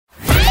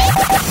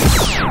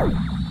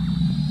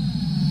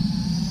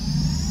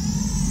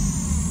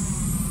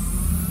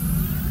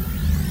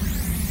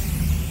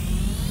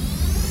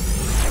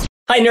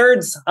Hi,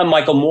 nerds. I'm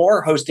Michael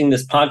Moore, hosting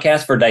this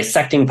podcast for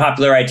Dissecting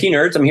Popular IT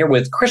Nerds. I'm here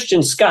with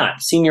Christian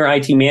Scott, Senior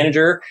IT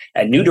Manager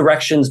at New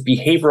Directions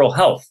Behavioral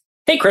Health.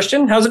 Hey,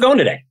 Christian, how's it going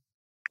today?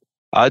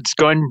 It's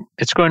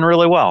going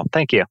really well.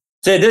 Thank you.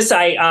 So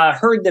I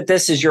heard that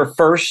this is your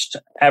first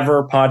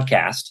ever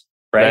podcast,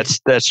 right?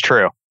 That's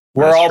true.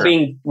 We're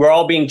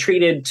all being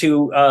treated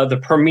to the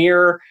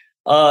premiere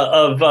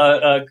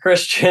of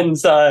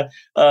Christian's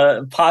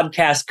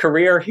podcast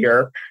career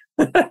here.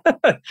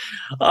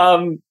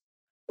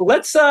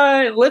 Let's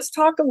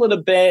talk a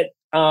little bit.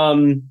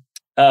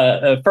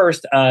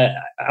 First, I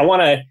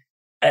want to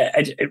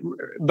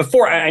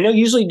before I know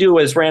usually do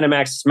as random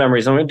access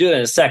memories. I'm going to do that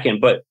in a second,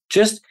 but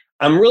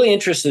I'm really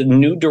interested in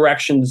New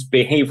Directions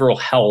Behavioral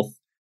Health.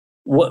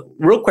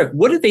 Real quick,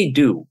 what do they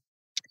do?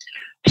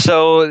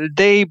 So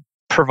they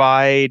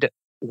provide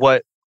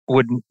what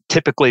would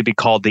typically be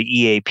called the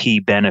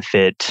EAP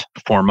benefit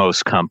for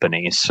most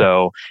companies.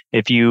 So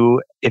if you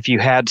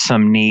had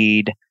some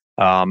need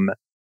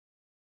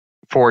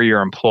for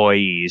your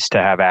employees to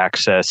have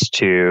access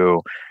to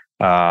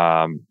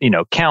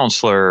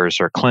counselors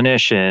or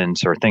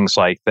clinicians or things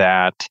like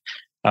that,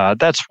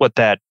 that's what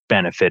that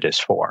benefit is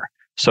for.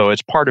 So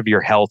it's part of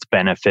your health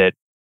benefit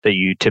that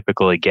you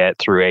typically get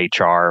through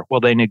HR. Well,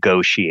 they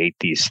negotiate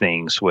these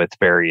things with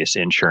various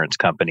insurance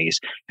companies,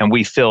 and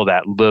we fill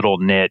that little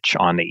niche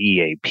on the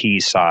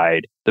EAP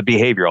side, the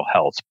behavioral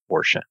health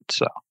portion.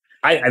 So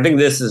I think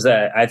this is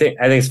I think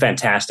it's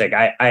fantastic.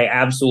 I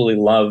absolutely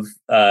love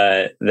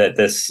that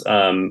this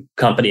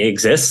company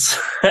exists,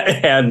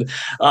 and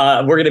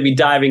we're going to be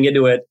diving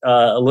into it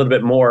a little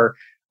bit more.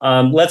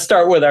 Let's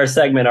start with our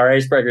segment, our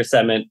icebreaker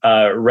segment,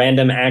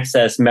 random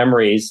access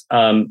memories.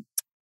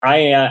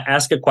 I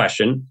ask a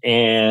question,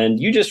 and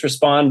you just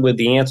respond with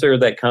the answer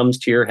that comes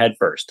to your head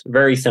first.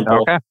 Very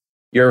simple. Okay.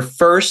 Your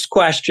first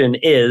question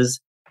is,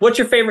 what's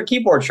your favorite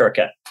keyboard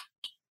shortcut?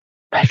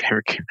 My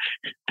favorite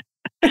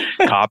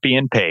copy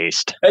and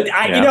paste.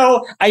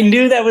 I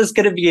knew that was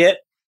going to be it.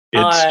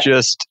 It's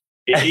just,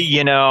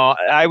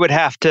 I would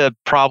have to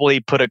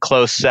probably put a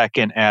close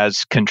second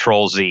as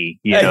Control Z,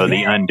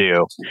 the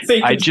undo.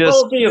 See,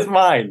 Control Z is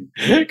mine.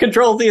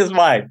 Control Z is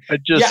mine. I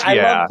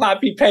love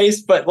copy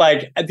paste, but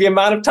like the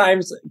amount of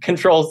times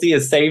Control Z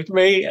has saved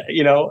me,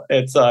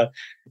 it's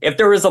if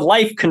there was a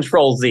life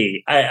Control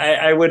Z,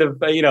 I would have,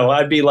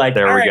 I'd be like,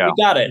 there all we right, go.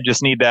 we got it. We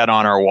just need that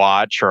on our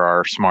watch or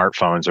our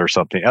smartphones or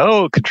something.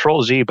 Oh,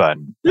 Control Z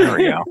button. There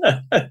we go.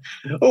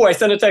 Oh, I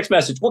sent a text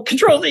message. Well,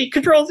 Control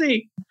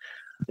Z.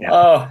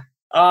 Yeah.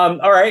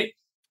 All right.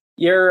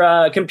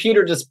 Your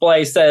computer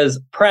display says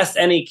press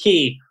any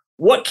key.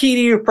 What key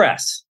do you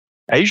press?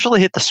 I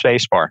usually hit the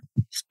space bar.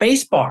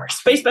 Space.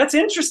 That's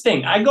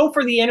interesting. I go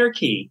for the enter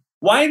key.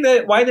 Why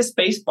the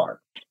space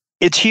bar?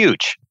 It's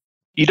huge.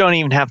 You don't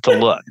even have to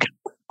look.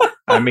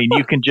 I mean,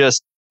 you can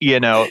just,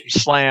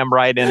 slam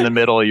right in the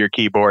middle of your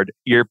keyboard.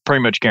 You're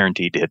pretty much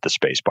guaranteed to hit the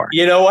space bar.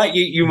 You know what?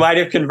 You might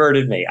have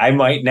converted me. I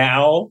might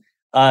now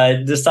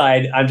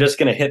decide I'm just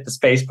going to hit the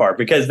space bar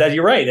because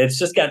you're right. It's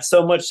just got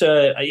so much,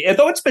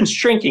 although it's been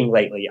shrinking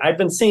lately, I've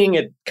been seeing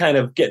it kind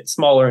of get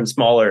smaller and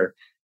smaller.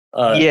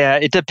 Yeah,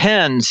 it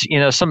depends.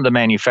 Some of the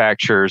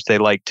manufacturers, they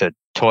like to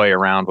toy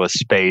around with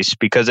space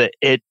because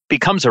it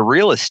becomes a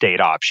real estate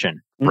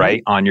option,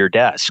 right, on your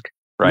desk,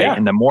 right? Yeah.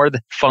 And the more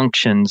the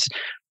functions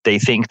they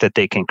think that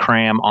they can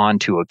cram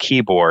onto a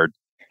keyboard,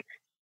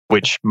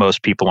 which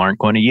most people aren't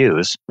going to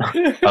use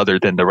other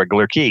than the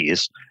regular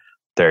keys,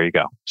 there you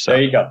go. So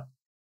there you go.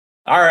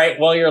 All right.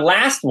 Well, your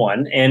last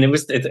one, and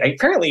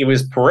apparently it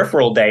was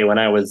peripheral day when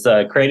I was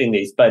creating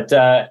these, but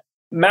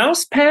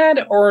mouse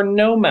pad or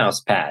no mouse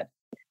pad?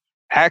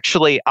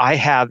 Actually, I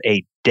have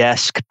a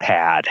desk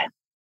pad.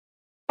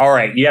 All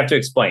right. You have to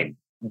explain.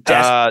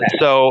 Desk pad.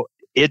 So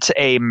it's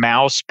a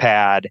mouse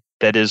pad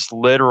that is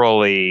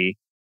literally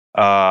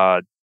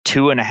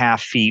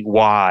 2.5 feet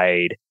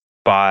wide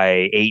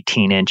by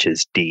 18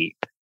 inches deep.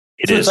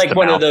 It's like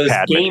one of those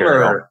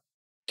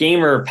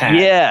gamer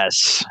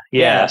pads.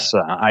 Yes.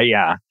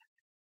 Yeah.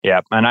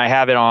 And I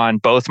have it on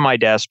both my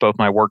desks, both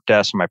my work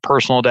desk and my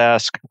personal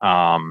desk.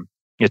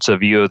 It's a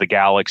view of the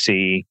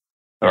galaxy,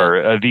 or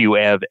a view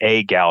of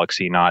a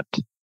galaxy, not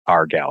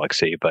our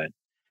galaxy, but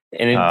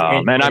and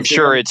I'm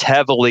sure it's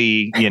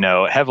heavily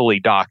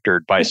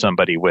doctored by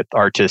somebody with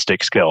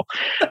artistic skill.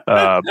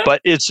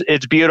 But it's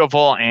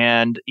beautiful,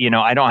 and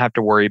I don't have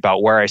to worry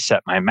about where I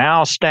set my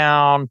mouse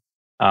down,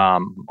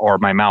 or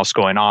my mouse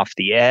going off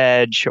the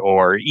edge,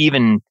 or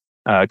even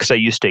because I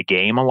used to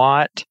game a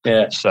lot.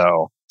 Yeah.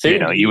 So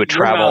you would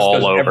travel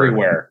all over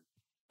everywhere.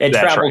 It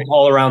travels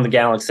all around the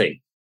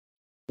galaxy.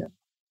 Yeah.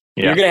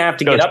 You're going to have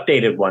to get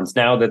updated ones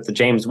now that the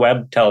James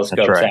Webb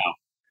telescope's out.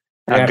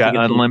 I've got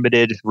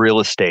unlimited real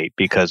estate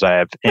because I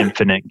have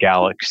infinite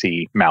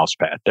galaxy mouse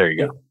pad. There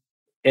you go.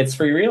 It's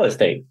free real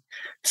estate.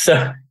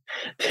 So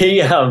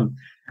all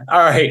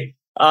right.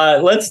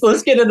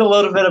 Let's get into a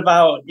little bit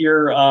about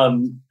your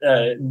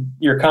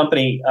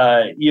company.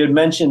 You had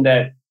mentioned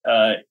that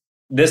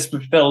this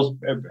fulfills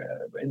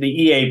the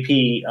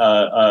EAP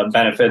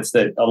benefits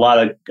that a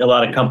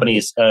lot of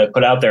companies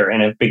put out there,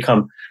 and have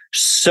become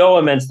so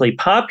immensely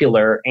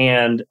popular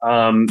and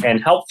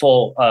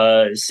helpful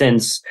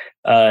since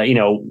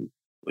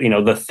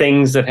the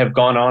things that have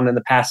gone on in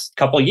the past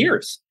couple of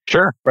years.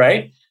 Sure.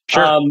 Right.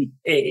 Sure.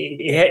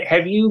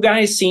 Have you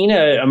guys seen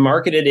a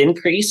marketed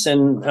increase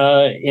in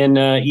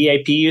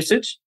EAP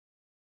usage?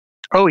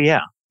 Oh,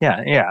 yeah.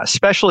 Yeah.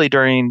 Especially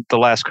during the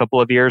last couple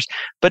of years.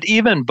 But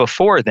even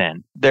before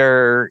then,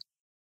 there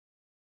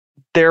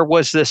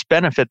was this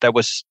benefit that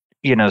was,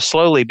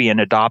 slowly being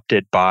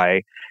adopted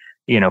by,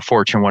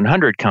 Fortune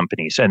 100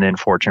 companies and then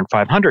Fortune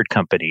 500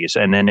 companies.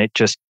 And then it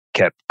just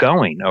kept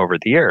going over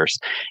the years.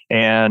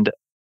 And,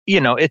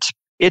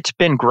 it's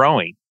been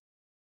growing.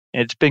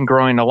 It's been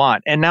growing a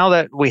lot. And now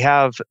that we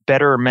have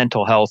better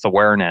mental health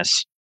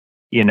awareness,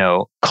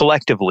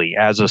 collectively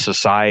as a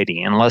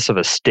society, and less of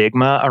a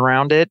stigma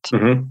around it.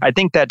 Mm-hmm. I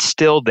think that's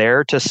still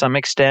there to some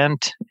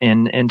extent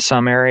in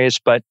some areas,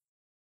 but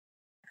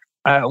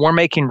we're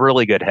making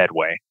really good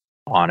headway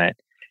on it.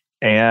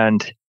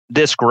 And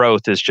this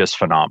growth is just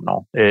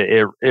phenomenal.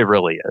 It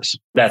really is.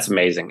 That's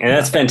amazing. And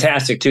that's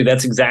fantastic too.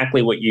 That's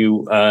exactly what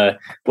you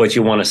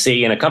want to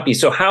see in a company.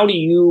 So how do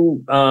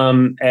you,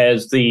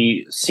 as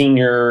the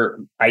senior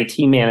IT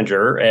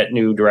manager at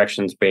New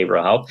Directions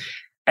Behavioral Health,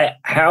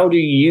 how do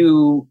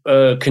you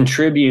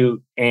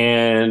contribute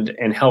and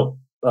help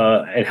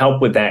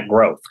with that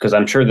growth? Because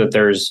I'm sure that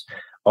there's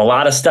a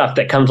lot of stuff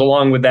that comes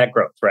along with that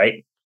growth,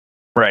 right?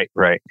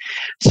 Right.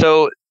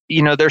 So,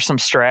 there's some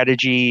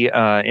strategy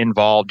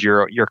involved.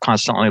 You're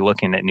constantly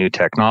looking at new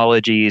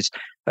technologies,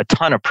 a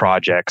ton of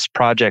projects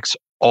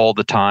all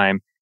the time.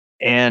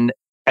 And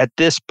at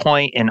this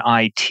point in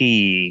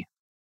IT,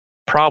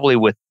 probably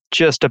with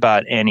just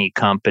about any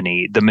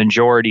company, the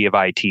majority of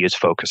IT is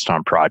focused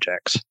on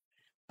projects.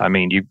 I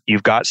mean,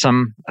 you've got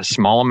a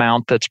small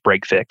amount that's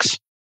break fix,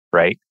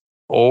 right?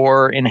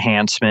 Or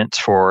enhancements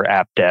for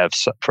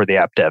the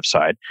app dev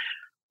side.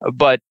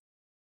 But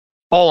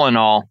all in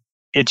all,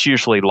 it's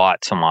usually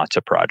lots and lots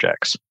of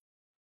projects.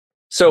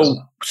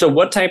 So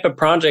what type of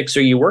projects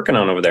are you working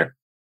on over there?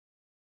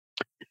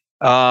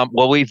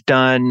 Well, we've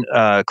done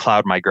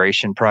cloud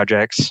migration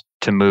projects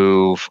to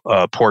move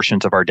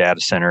portions of our data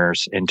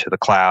centers into the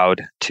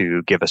cloud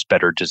to give us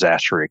better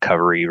disaster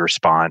recovery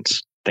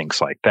response,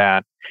 things like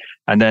that.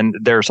 And then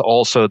there's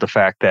also the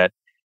fact that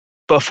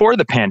before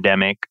the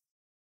pandemic,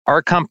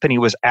 our company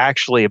was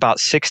actually about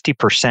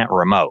 60%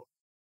 remote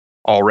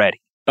already.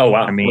 Oh,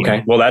 wow. I mean,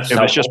 okay. Well, it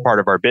was just part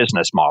of our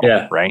business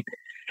model, right?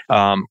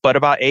 But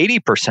about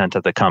 80%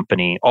 of the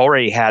company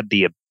already had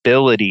the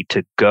ability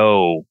to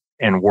go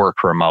and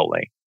work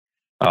remotely,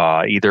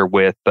 either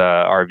with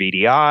our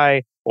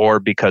VDI or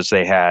because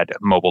they had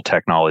mobile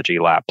technology,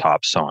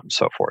 laptops, so on and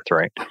so forth,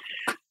 right?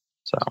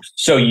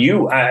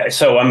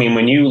 So I mean,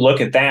 when you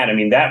look at that, I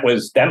mean, that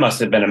must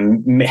have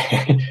been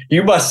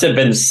you must have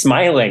been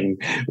smiling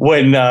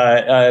when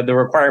the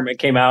requirement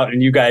came out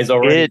and you guys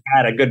already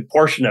had a good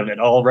portion of it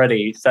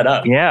already set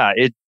up. Yeah,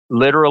 it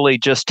literally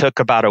just took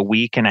about a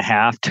week and a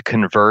half to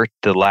convert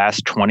the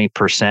last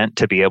 20%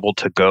 to be able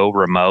to go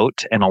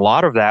remote. And a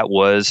lot of that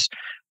was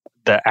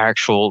the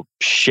actual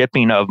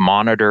shipping of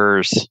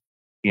monitors,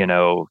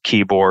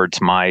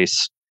 keyboards,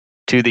 mice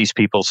to these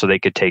people so they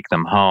could take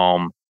them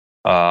home.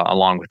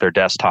 Along with their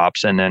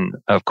desktops, and then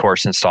of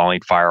course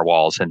installing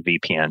firewalls and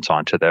VPNs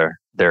onto their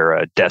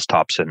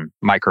desktops and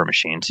micro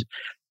machines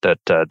that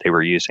they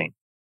were using.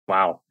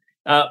 Wow.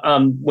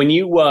 When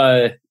you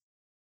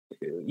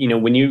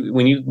when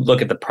you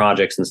look at the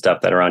projects and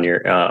stuff that are on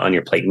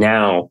your plate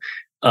now,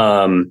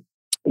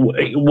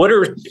 what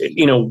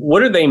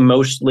are they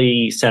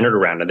mostly centered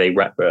around? Are they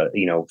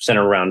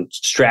centered around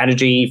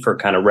strategy for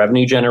kind of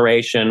revenue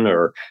generation,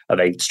 or are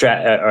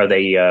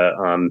they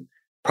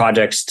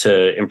projects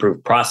to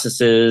improve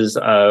processes?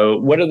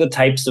 What are the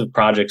types of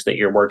projects that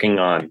you're working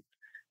on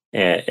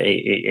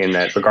in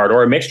that regard,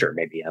 or a mixture,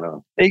 maybe? I don't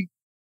know.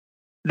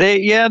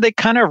 They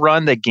kind of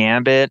run the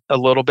gambit a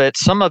little bit.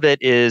 Some of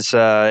it is,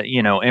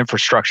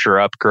 infrastructure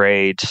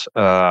upgrades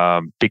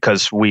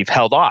because we've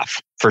held off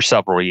for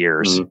several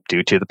years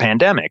due to the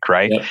pandemic,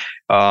 right? Yep.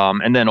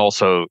 And then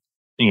also,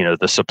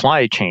 the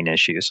supply chain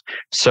issues.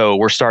 So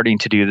we're starting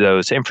to do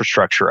those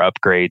infrastructure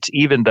upgrades,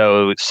 even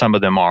though some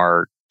of them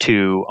are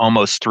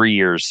almost 3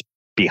 years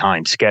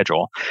behind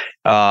schedule.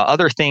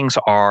 Other things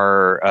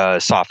are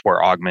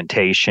software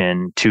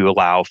augmentation to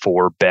allow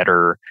for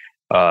better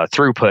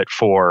throughput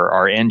for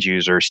our end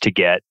users to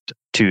get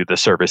to the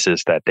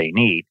services that they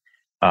need.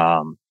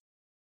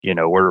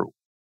 We're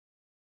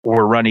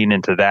running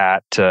into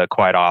that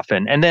quite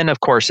often. And then, of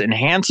course,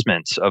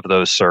 enhancements of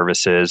those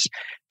services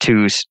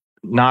to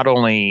not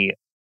only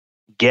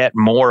get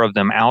more of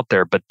them out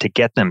there, but to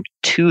get them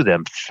to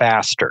them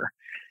faster.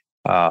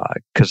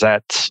 Because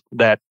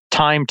that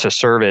time to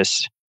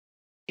service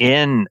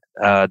in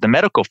the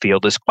medical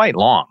field is quite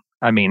long.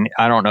 I mean,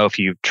 I don't know if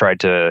you've tried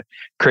to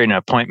create an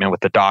appointment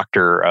with a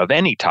doctor of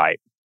any type,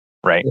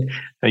 right?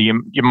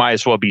 You might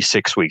as well be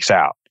 6 weeks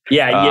out.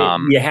 Yeah,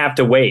 you have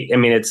to wait. I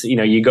mean, it's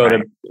you go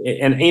to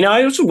and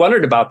I also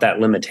wondered about that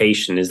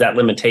limitation. Is that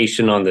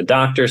limitation on the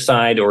doctor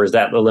side, or is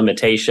that the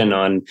limitation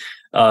on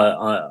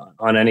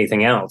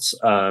anything else?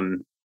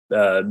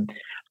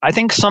 I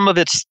think some of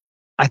it's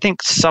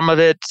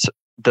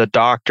the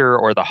doctor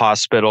or the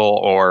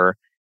hospital or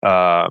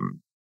that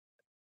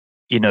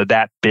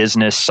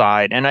business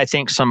side, and I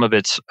think some of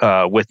it's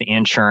with the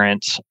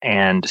insurance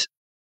and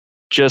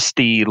just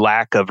the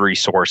lack of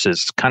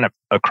resources kind of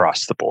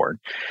across the board.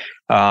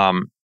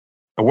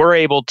 We're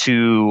able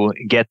to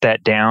get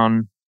that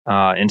down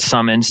in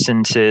some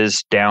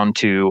instances down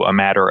to a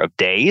matter of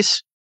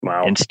days.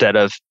 Wow. Instead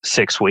of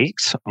 6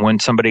 weeks when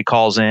somebody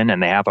calls in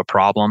and they have a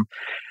problem.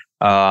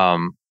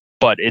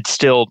 But it's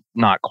still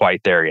not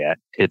quite there yet.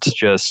 It's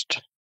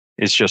just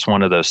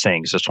one of those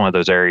things. It's one of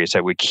those areas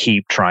that we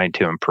keep trying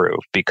to improve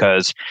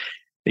because,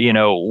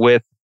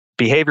 with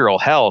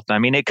behavioral health, I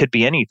mean, it could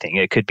be anything.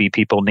 It could be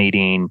people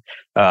needing,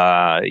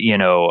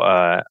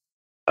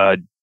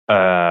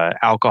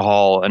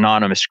 alcohol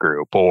anonymous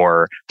group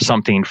or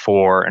something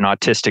for an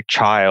autistic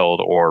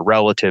child or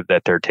relative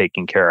that they're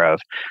taking care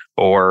of,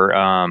 or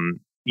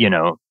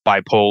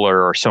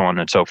bipolar or so on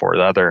and so forth,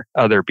 other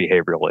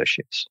behavioral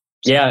issues.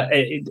 So yeah,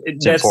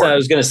 that's I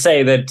was going to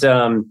say that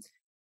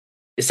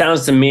it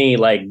sounds to me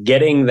like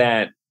getting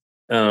that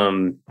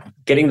time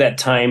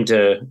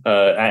to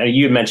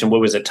you mentioned,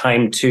 what was it,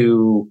 time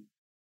to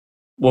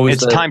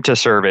time to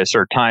service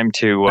or time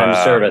to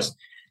service.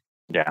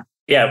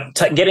 Yeah,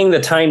 getting the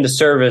time to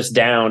service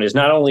down is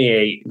not only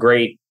a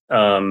great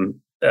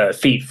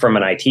feat from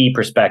an IT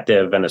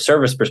perspective and a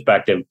service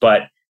perspective,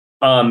 but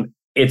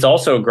it's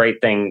also a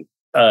great thing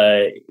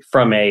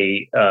from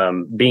a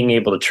being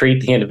able to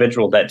treat the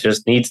individual that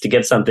just needs to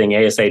get something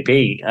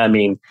ASAP. I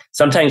mean,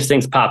 sometimes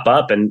things pop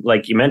up, and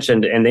like you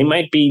mentioned, and they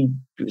might be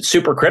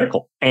super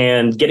critical.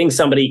 And getting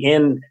somebody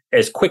in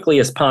as quickly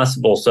as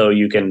possible so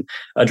you can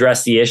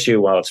address the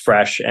issue while it's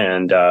fresh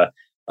and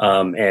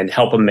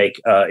help them make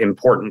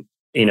important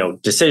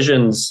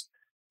decisions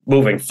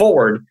moving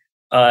forward.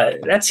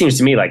 That seems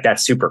to me like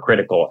that's super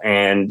critical.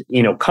 And,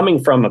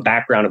 coming from a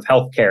background of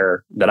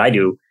healthcare that I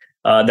do,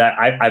 that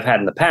I've had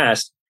in the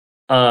past,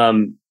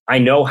 I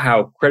know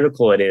how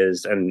critical it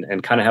is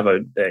and kind of have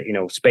a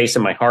space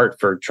in my heart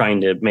for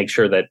trying to make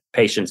sure that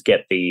patients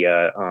get the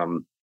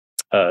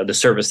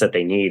service that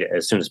they need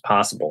as soon as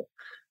possible.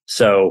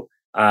 So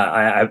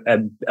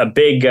a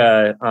big,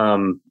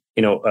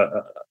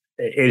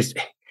 is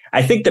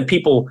I think that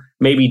people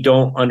maybe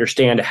don't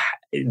understand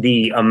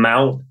the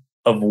amount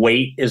of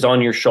weight is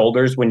on your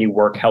shoulders when you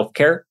work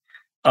healthcare.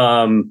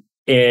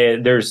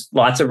 There's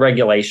lots of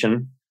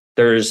regulation.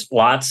 There's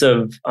lots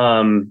of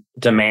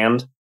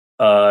demand.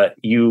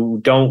 You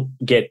don't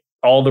get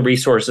all the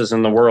resources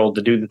in the world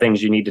to do the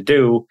things you need to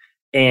do,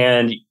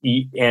 and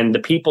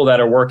the people that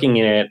are working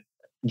in it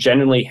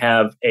generally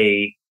have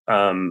a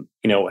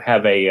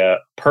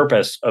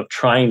purpose of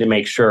trying to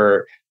make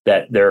sure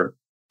that their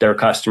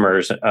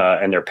customers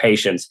and their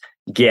patients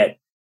get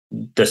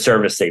the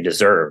service they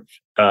deserve.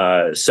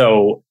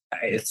 So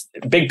it's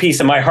a big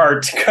piece of my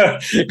heart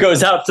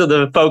goes out to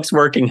the folks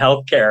working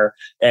healthcare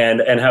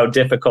and how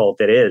difficult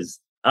it is.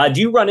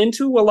 Do you run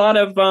into a lot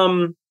of,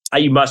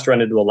 you must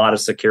run into a lot of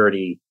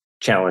security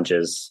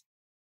challenges?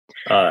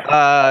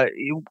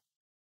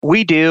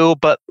 We do,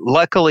 but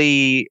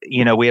luckily,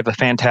 we have a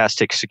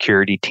fantastic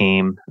security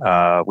team.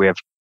 We have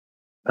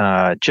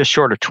just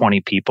short of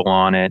 20 people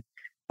on it.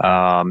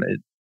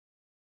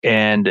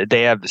 And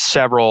they have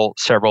several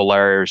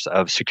layers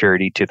of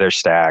security to their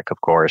stack, of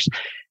course.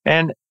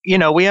 And,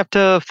 we have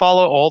to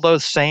follow all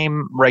those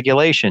same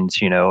regulations,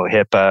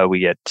 HIPAA, we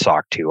get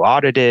SOC 2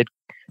 audited,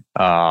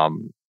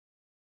 and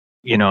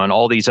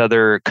all these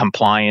other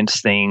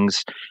compliance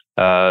things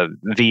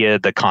via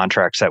the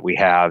contracts that we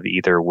have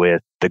either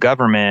with the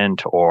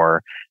government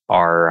or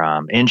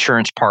our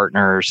insurance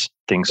partners,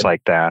 things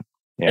like that.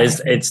 Yeah.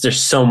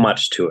 There's so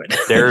much to it.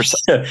 There's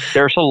a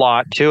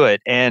lot to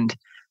it. And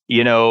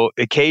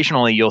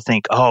occasionally you'll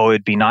think, oh,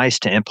 it'd be nice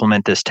to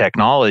implement this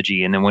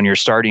technology. And then when you're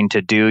starting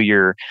to do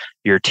your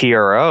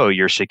TRO,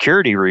 your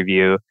security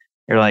review,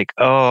 you're like,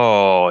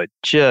 oh, it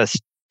just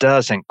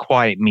doesn't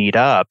quite meet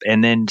up.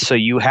 And then so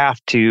you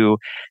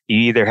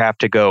either have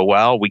to go,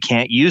 well, we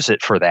can't use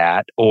it for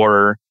that,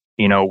 or,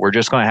 we're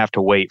just going to have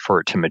to wait for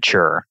it to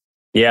mature.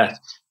 Yeah.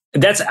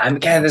 That's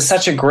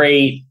such a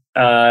great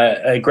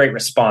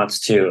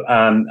response too.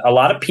 A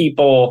lot of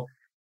people,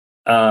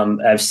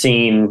 I've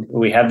seen,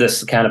 we have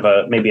this kind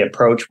of maybe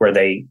approach where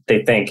they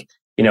think,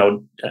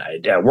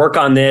 work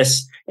on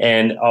this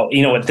and,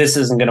 this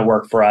isn't going to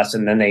work for us.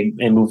 And then they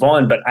move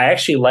on. But I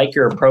actually like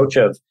your approach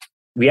of,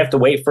 we have to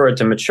wait for it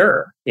to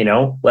mature.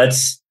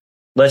 Let's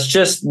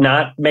just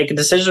not make a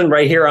decision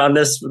right here on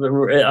this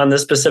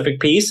specific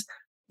piece.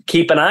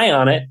 Keep an eye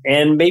on it.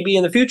 And maybe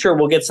in the future,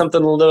 we'll get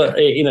something,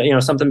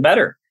 something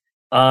better.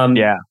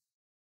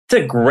 It's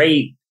a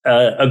great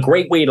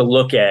way to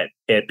look at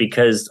it,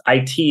 because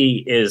IT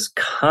is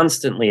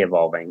constantly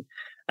evolving,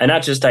 and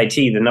not just IT,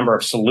 the number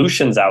of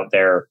solutions out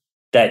there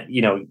that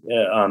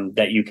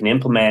that you can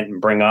implement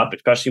and bring up,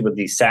 especially with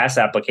these SaaS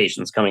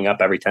applications coming up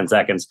every 10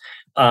 seconds.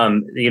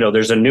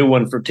 There's a new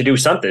one to do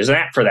something. There's an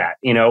app for that,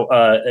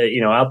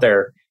 out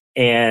there,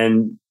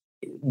 and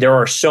there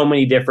are so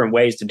many different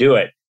ways to do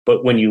it.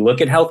 But when you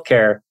look at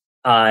healthcare,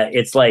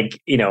 it's like,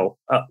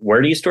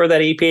 where do you store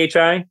that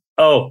EPHI?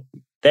 Oh,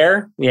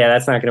 there? Yeah,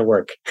 that's not going to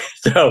work.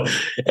 So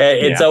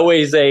it's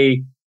always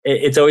a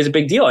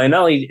big deal. And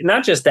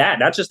not just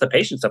the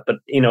patient stuff, but,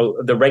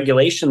 the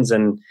regulations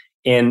and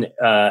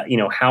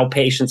how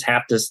patients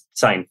have to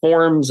sign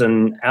forms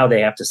and how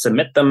they have to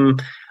submit them.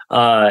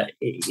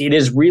 It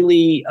is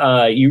really,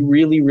 you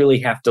really, really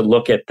have to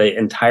look at the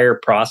entire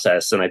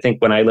process. And I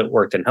think when I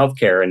worked in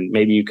healthcare, and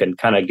maybe you can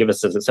kind of give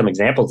us some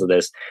examples of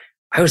this,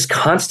 I was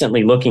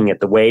constantly looking at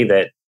the way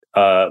that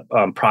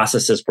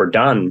processes were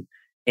done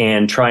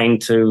and trying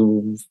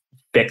to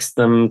fix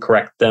them,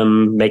 correct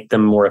them, make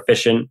them more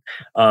efficient,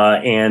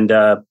 and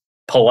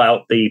pull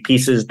out the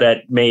pieces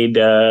that made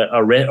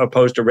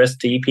posed a risk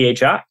to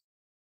EPHI.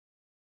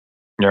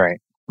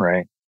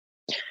 Right.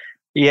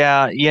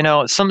 Yeah,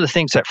 some of the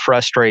things that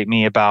frustrate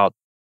me about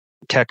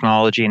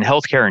technology and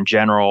healthcare in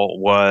general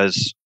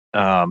was,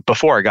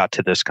 before I got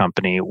to this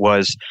company,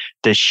 was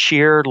the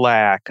sheer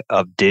lack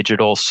of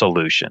digital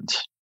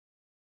solutions.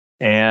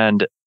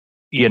 And,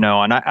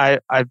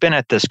 I've been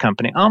at this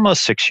company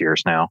almost 6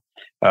 years now,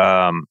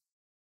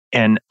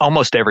 and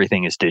almost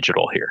everything is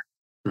digital here.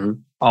 Mm-hmm.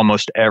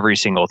 Almost every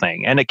single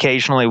thing. And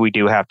occasionally we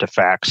do have to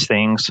fax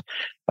things,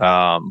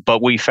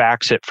 but we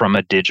fax it from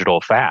a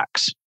digital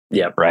fax.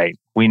 Yeah. Right.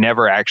 We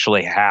never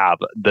actually have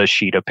the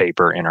sheet of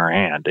paper in our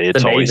hand.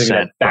 It's always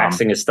sent.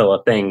 Faxing is still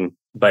a thing,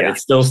 but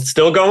it's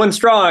still going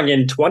strong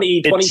in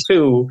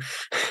 2022.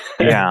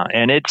 Yeah.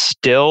 And it's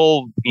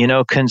still,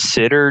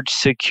 considered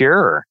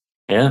secure.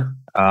 Yeah.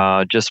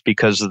 Just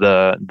because of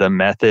the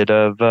method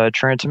of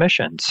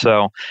transmission.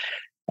 So,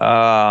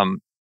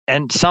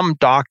 and some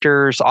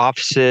doctors'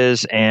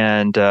 offices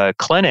and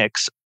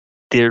clinics,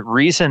 the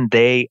reason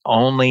they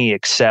only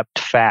accept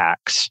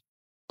fax,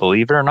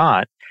 believe it or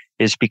not,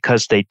 is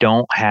because they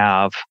don't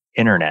have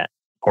internet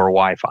or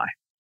Wi-Fi.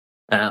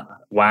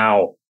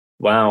 Wow.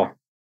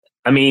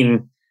 I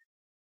mean,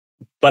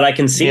 but I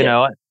can see it.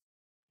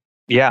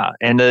 Yeah,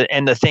 and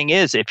the thing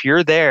is, if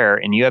you're there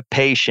and you have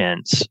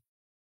patients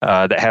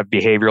that have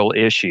behavioral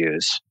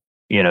issues,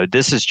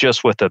 this is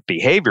just with a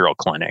behavioral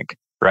clinic,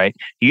 right?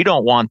 You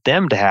don't want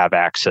them to have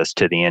access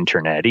to the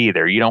internet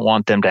either. You don't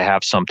want them to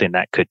have something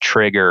that could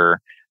trigger,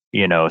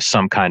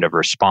 some kind of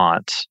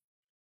response.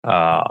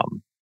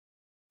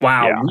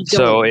 Wow. Yeah.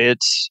 So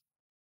it's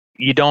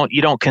you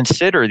don't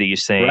consider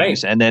these things,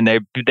 right. And then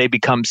they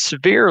become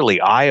severely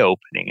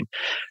eye-opening,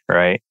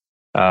 right?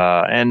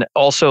 And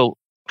also,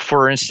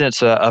 for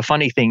instance, a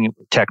funny thing,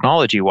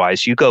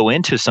 technology-wise, you go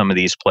into some of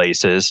these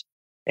places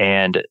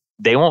and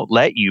they won't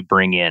let you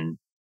bring in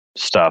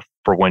stuff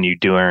for when you're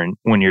doing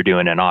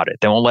an audit.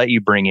 They won't let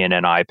you bring in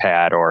an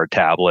iPad or a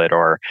tablet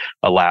or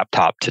a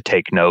laptop to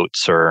take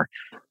notes, or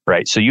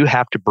right. So you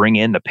have to bring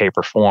in the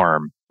paper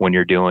form when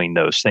you're doing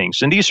those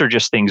things. And these are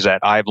just things that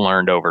I've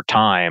learned over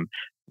time.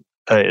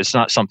 It's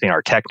not something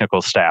our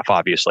technical staff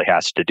obviously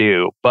has to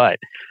do, but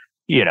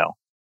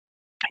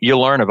you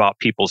learn about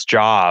people's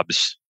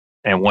jobs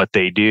and what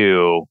they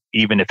do,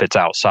 even if it's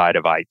outside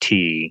of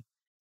IT.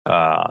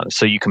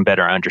 So you can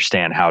better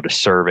understand how to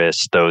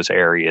service those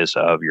areas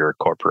of your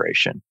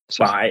corporation.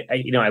 So, well,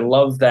 I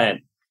love that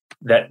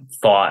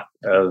thought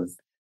of,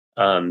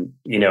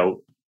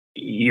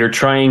 you're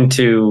trying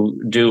to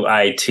do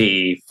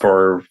IT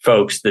for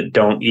folks that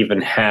don't even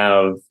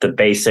have the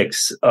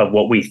basics of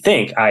what we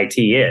think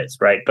IT is,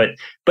 right? But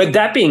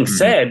that being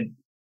said,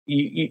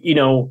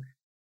 IT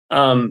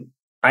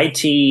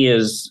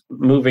is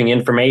moving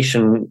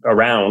information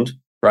around,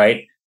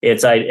 right?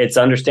 It's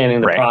understanding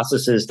the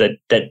processes that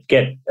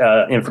get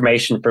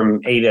information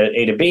from A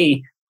to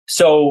B.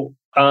 So,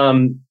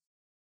 when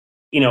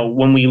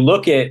we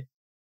look at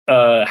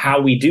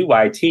how we do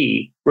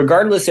IT,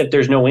 regardless if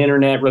there's no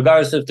internet,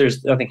 regardless if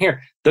there's nothing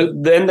here,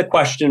 then the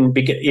question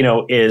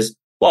is,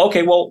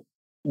 well,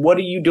 what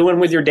are you doing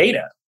with your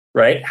data,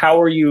 right? How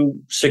are you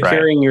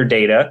securing your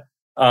data?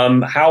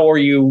 How are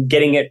you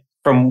getting it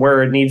from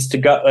where it needs to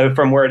go,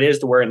 from where it is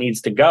to where it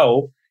needs to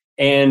go?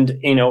 And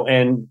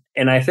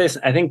I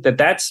think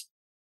that's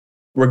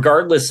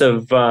regardless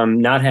of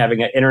not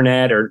having an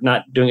internet or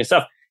not doing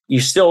stuff, you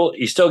still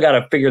got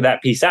to figure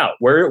that piece out.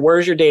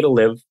 Where's your data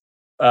live?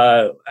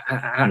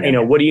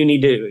 What do you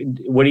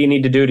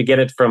need to do to get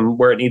it from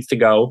where it needs to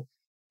go?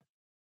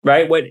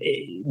 Right? What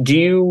do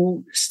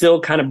you still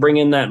kind of bring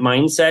in that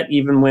mindset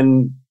even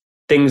when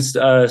things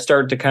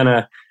start to kind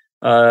of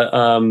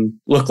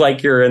look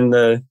like you're in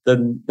the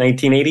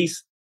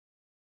 1980s?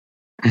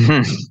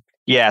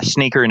 Yeah,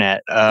 sneaker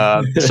net.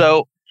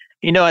 So,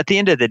 at the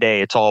end of the day,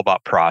 it's all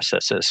about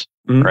processes,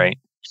 right?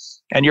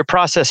 And your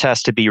process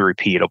has to be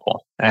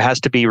repeatable. It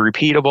has to be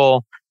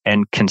repeatable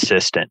and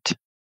consistent.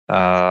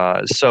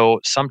 So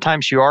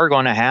sometimes you are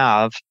going to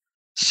have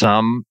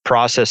some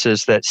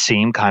processes that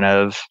seem kind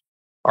of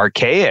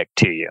archaic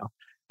to you.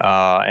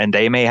 And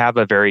they may have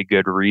a very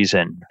good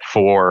reason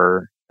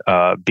for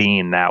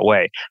being that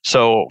way.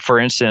 So, for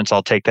instance,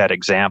 I'll take that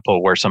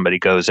example where somebody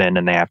goes in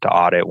and they have to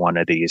audit one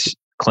of these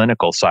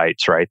clinical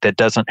sites, right? That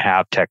doesn't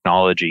have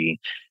technology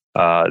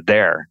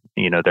there.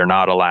 They're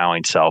not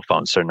allowing cell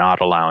phones, they're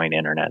not allowing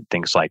internet,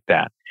 things like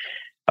that.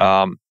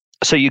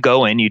 So you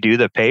go in, you do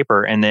the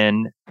paper, and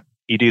then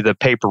you do the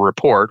paper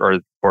report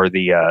or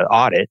the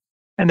audit,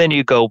 and then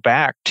you go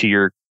back to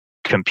your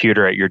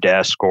computer at your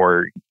desk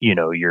or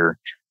your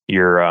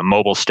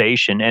mobile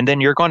station, and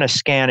then you're going to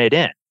scan it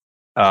in.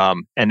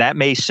 And that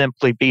may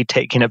simply be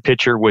taking a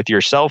picture with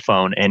your cell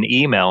phone and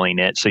emailing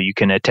it so you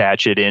can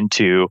attach it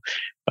into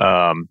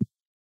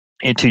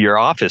your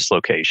office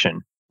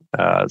location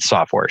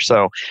software.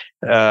 So,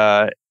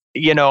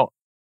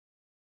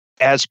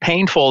 as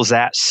painful as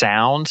that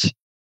sounds,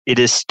 it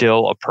is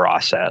still a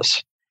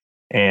process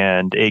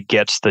and it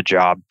gets the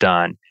job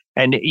done.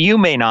 And you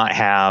may not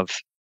have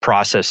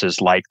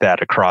processes like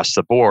that across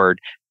the board,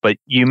 but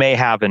you may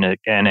have an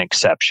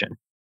exception,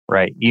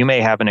 right? You may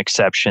have an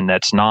exception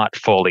that's not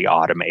fully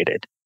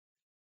automated,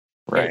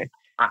 right?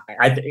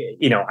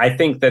 I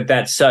think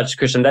that's such,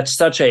 Christian, that's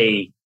such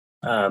a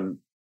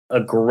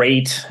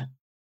great,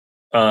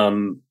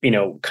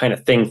 kind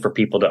of thing for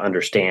people to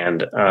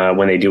understand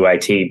when they do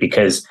IT,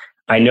 because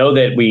I know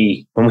that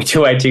when we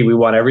do IT, we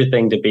want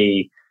everything to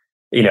be,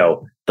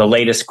 the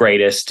latest,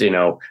 greatest,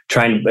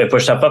 trying to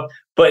push stuff up.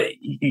 But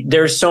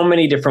there's so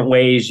many different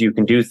ways you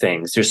can do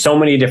things. There's so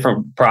many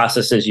different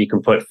processes you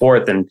can put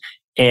forth.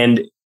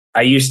 And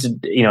I used to,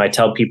 I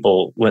tell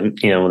people when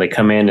they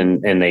come in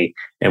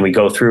and we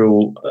go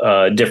through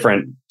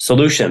different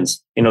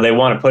solutions, they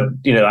want to put,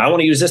 I want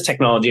to use this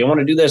technology. I want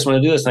to do this. I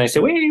want to do this. And I say,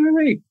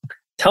 wait.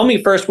 Tell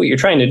me first what you're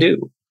trying to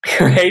do.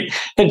 Right.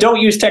 And don't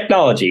use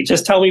technology.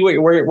 Just tell me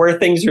where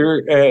things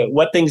are,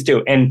 what things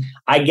do. And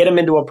I get them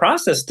into a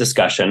process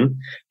discussion,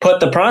 put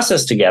the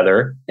process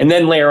together, and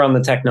then layer on the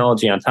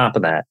technology on top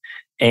of that.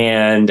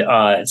 And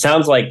it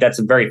sounds like that's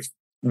a very,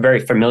 very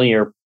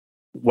familiar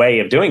way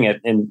of doing it.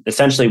 And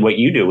essentially what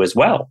you do as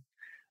well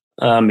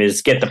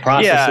is get the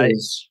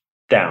processes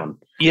down.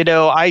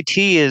 IT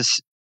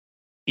is,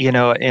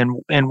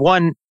 in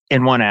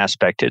one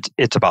aspect,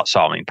 it's about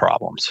solving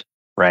problems,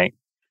 right?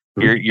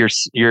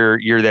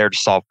 You're there to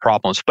solve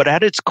problems, but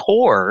at its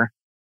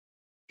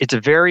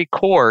very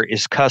core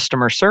is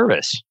customer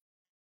service.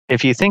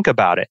 If you think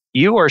about it,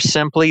 you are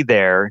simply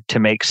there to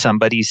make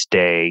somebody's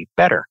day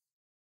better,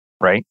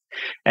 right?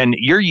 And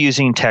you're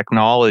using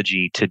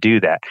technology to do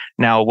that.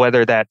 Now,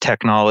 whether that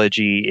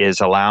technology is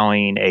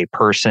allowing a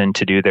person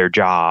to do their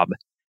job,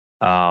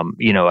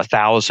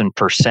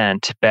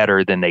 1,000%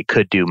 better than they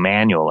could do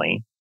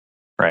manually,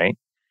 right?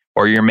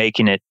 Or you're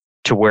making it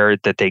to where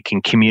that they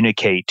can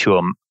communicate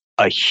to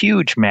a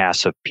huge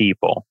mass of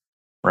people,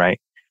 right?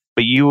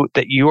 But you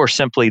are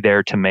simply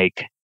there to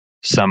make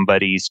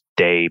somebody's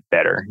day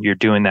better. You're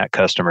doing that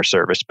customer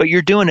service, but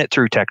you're doing it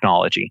through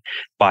technology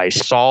by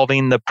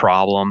solving the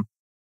problem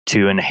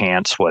to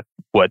enhance what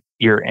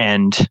your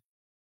end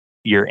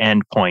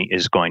point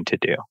is going to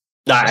do.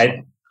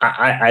 I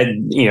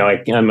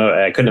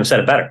couldn't have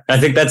said it better. I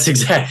think that's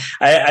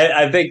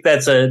I think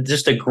that's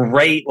just a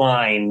great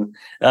line,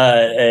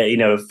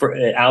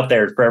 out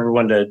there for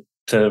everyone to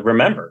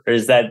remember,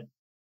 is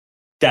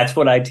that's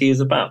what IT is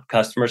about: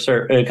 customer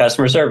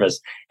service.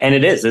 And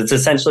it's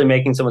essentially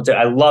making someone say,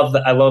 I love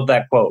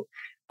that quote.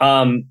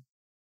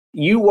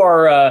 You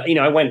are,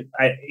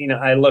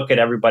 I look at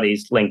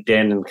everybody's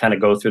LinkedIn and kind of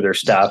go through their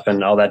stuff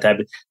and all that type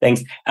of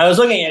things. I was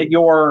looking at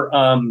your,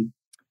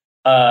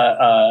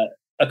 a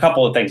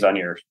couple of things on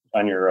your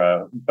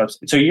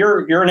website. So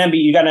you're an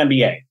MBA, you got an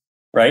MBA,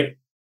 right?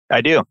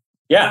 I do.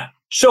 Yeah.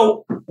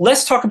 So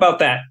let's talk about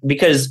that,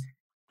 because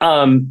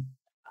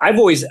I've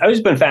always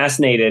been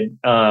fascinated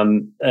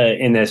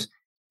in this.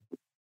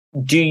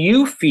 Do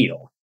you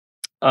feel,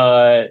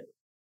 and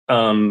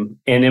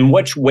in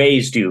which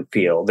ways do you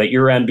feel that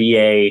your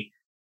MBA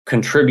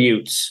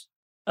contributes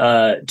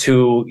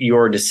to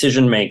your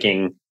decision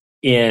making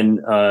in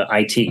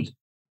IT?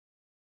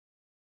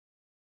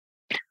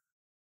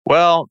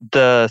 Well,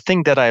 the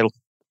thing that I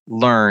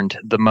learned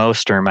the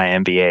most during my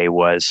MBA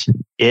was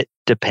it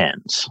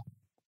depends.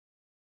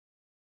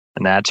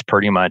 And that's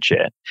pretty much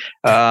it.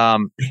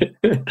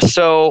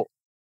 So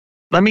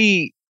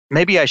maybe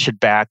I should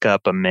back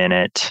up a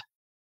minute.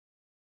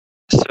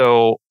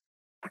 So,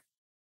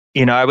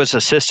 I was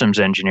a systems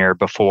engineer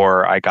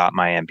before I got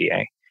my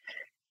MBA.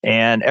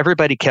 And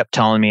everybody kept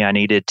telling me I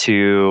needed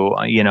to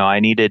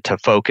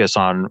focus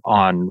on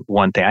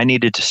one thing. I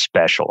needed to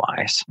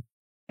specialize.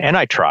 And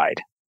I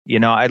tried.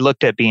 I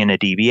looked at being a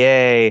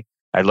DBA.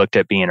 I looked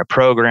at being a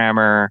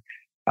programmer.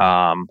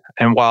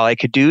 And while I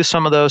could do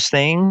some of those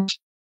things,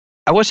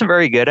 I wasn't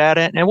very good at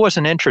it, and it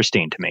wasn't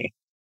interesting to me.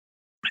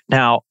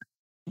 Now,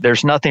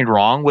 there's nothing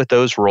wrong with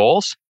those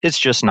roles. It's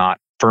just not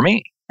for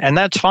me. And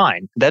that's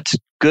fine. That's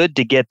good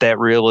to get that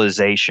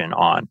realization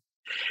on.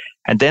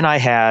 And then I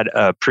had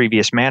a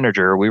previous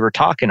manager. We were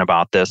talking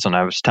about this, and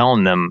I was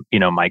telling them,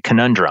 my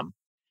conundrum.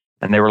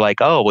 And they were like,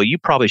 "Oh, well, you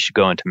probably should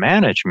go into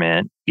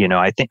management.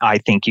 I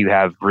think you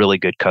have really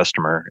good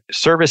customer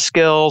service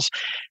skills.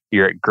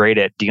 You're great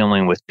at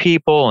dealing with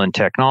people and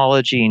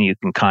technology, and you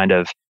can kind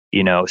of,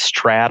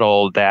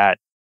 straddle that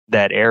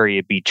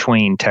area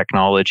between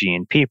technology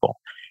and people."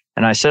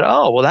 And I said,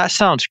 "Oh, well, that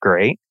sounds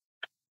great."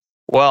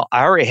 Well,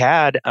 I already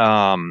had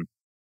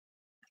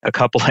a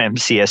couple of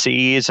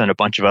MCSEs and a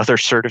bunch of other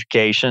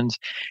certifications,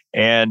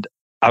 and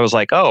I was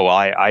like, "Oh, well,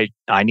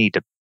 I need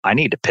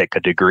to pick a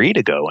degree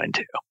to go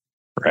into."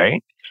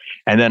 Right.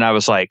 And then I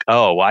was like,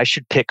 oh, well, I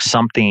should pick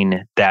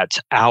something that's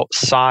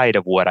outside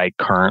of what I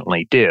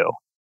currently do.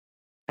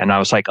 And I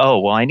was like, oh,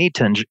 well, I need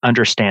to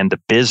understand the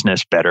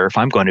business better if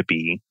I'm going to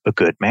be a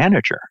good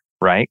manager.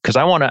 Right. Because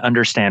I want to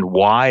understand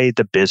why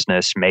the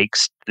business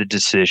makes the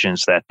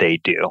decisions that they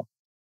do.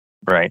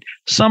 Right.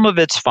 Some of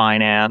it's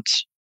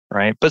finance.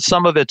 Right. But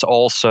some of it's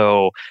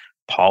also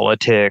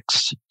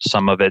politics.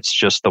 Some of it's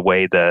just the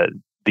way that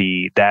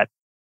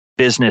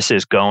business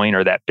is going,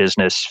 or that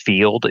business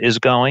field is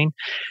going.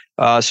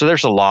 So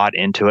there's a lot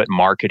into it,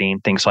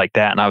 marketing, things like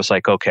that. And I was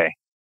like, okay.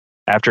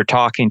 After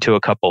talking to a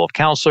couple of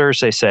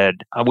counselors, they said,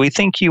 we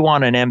think you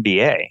want an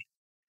MBA.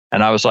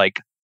 And I was like,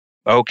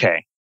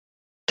 okay,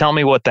 tell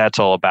me what that's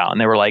all about.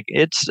 And they were like,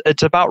 it's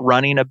about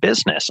running a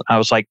business. I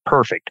was like,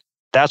 perfect.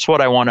 That's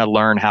what I want to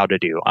learn how to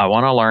do. I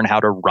want to learn how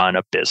to run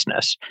a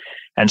business.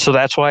 And so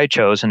that's why I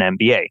chose an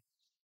MBA.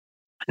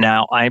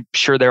 Now, I'm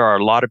sure there are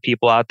a lot of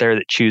people out there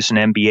that choose an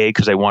MBA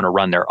because they want to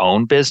run their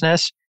own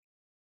business.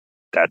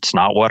 That's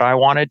not what I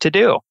wanted to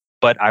do.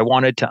 But I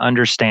wanted to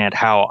understand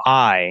how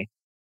I,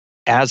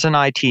 as an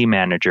IT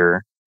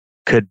manager,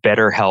 could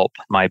better help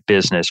my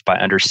business by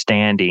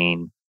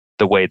understanding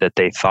the way that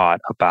they thought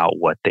about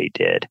what they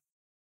did.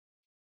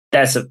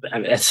 It's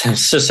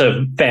just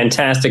a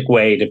fantastic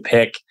way to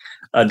pick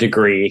a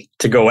degree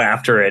to go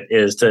after it,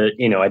 is to,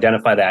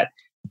 identify that.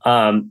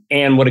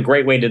 And what a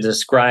great way to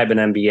describe an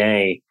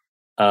MBA.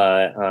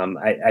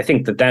 I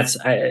think that's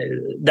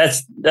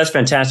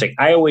fantastic.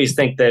 I always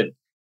think that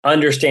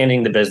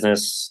understanding the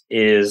business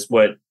is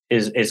what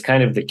is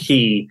kind of the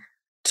key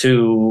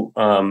to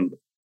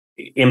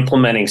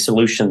implementing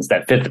solutions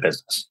that fit the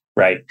business,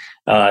 right?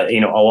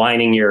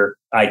 Aligning your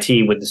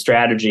IT with the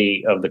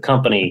strategy of the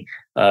company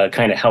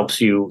kind of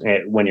helps you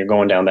when you're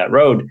going down that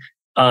road.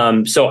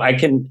 I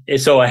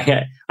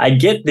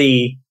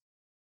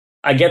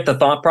get the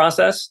thought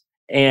process,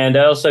 and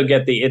I also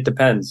get the it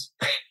depends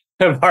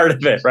part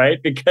of it, right?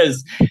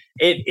 Because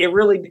it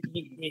really,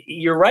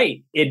 you're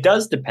right. It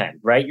does depend,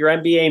 right? Your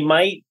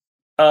MBA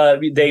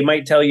they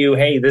might tell you,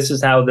 hey, this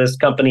is how this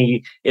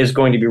company is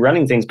going to be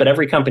running things, but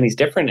every company's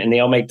different, and they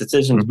all make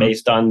decisions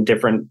based on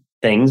different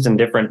things and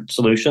different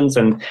solutions.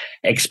 And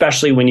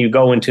especially when you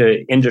go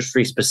into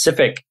industry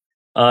specific,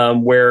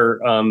 where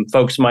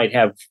folks might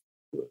have,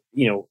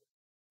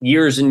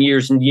 years and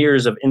years and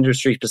years of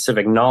industry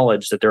specific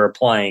knowledge that they're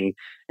applying.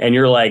 And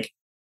you're like,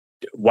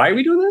 why are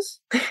we doing this?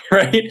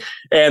 Right.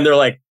 And they're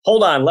like,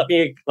 hold on, let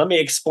me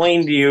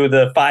explain to you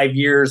the 5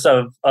 years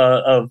of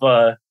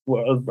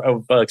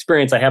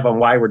experience I have on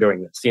why we're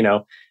doing this,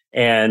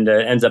 and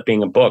ends up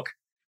being a book.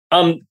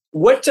 When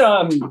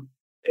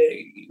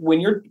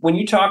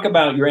you talk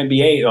about your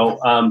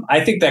MBA,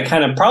 I think that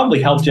kind of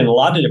probably helped you in a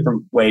lot of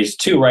different ways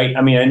too, right?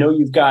 I mean, I know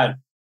you've got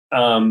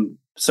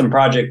some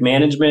project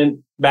management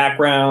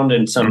background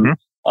and some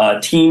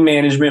team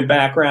management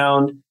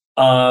background.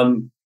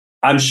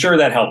 I'm sure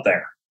that helped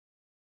there.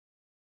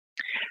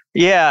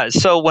 Yeah.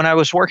 So when I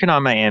was working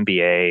on my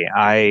MBA,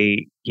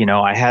 I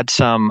had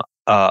some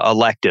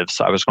electives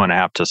I was going to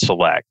have to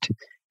select.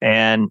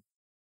 And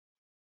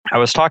I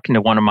was talking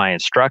to one of my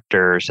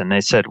instructors, and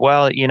they said,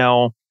 well,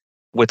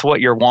 with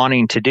what you're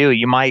wanting to do,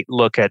 you might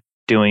look at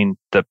doing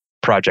the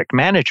project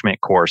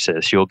management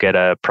courses. You'll get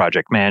a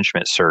project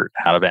management cert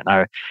out of it.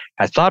 And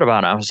I thought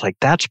about it. I was like,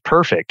 that's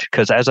perfect,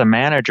 because as a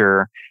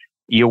manager,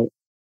 you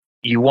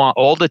want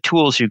all the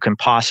tools you can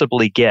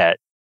possibly get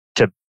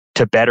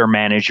to better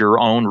manage your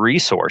own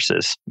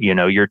resources,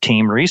 your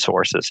team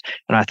resources.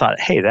 And I thought,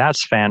 hey,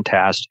 that's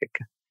fantastic.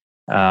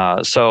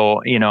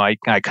 So I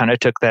kind of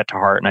took that to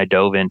heart, and I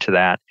dove into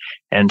that.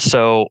 And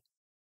so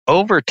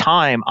over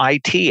time,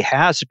 IT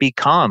has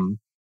become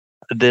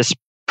this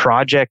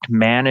project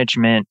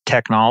management,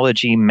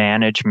 technology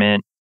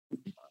management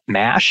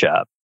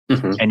mashup.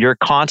 And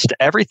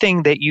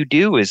everything that you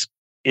do is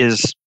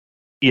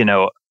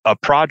a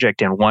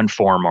project in one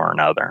form or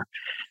another.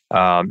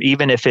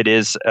 Even if it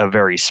is a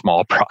very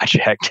small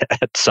project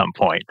at some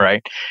point,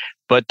 right?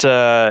 But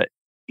that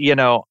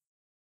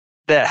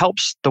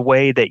helps the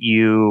way that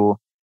you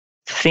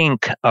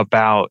think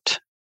about,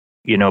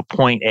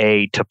 point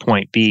A to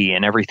point B,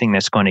 and everything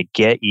that's going to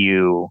get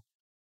you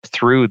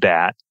through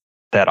that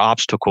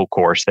obstacle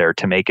course there,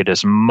 to make it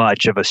as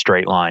much of a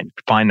straight line.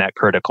 Find that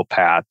critical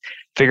path,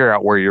 figure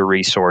out where your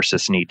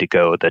resources need to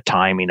go, the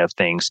timing of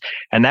things,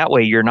 and that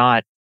way you're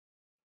not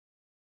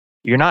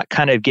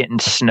kind of getting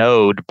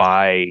snowed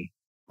by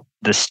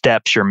the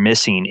steps you're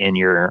missing in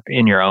your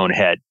own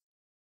head.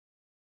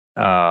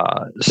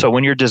 So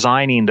when you're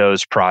designing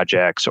those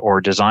projects or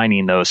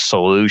designing those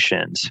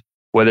solutions,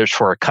 whether it's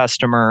for a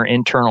customer,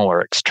 internal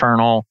or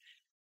external.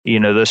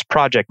 Those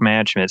project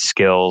management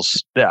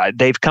skills,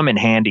 they've come in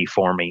handy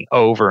for me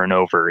over and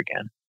over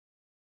again.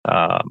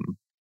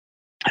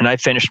 And I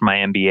finished my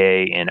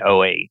MBA in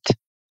 '08.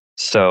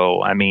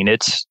 So, I mean,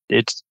 it's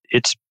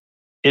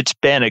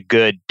been a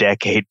good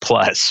decade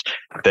plus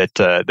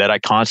that I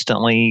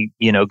constantly,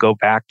 go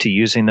back to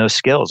using those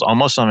skills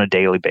almost on a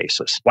daily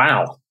basis.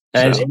 Wow.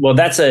 Well,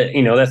 that's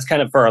that's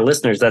kind of, for our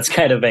listeners, that's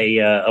kind of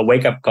a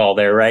wake up call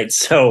there, right?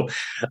 So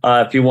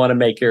if you want to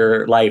make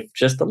your life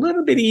just a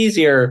little bit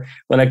easier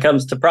when it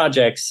comes to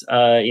projects,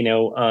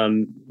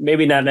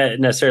 maybe not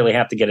necessarily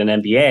have to get an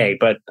MBA,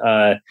 but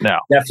no,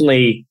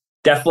 definitely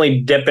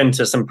dip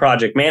into some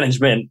project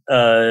management,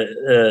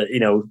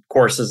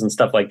 courses and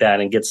stuff like that,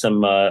 and get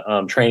some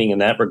training in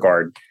that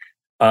regard.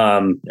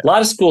 A lot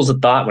of schools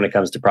of thought when it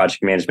comes to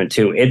project management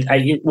too.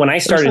 When I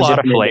started, there's a lot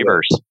of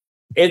flavors.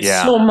 It's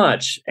so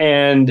much.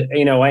 And,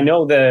 I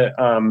know that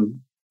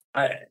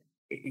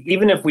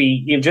even if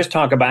you just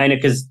talk about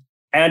it, because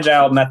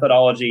agile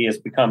methodology has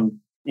become,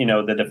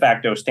 the de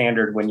facto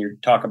standard when you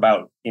talk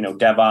about,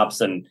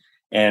 DevOps and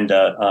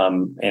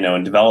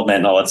development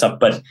and all that stuff.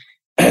 But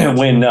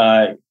when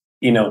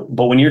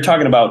you're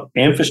talking about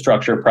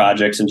infrastructure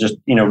projects and just,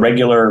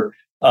 regular,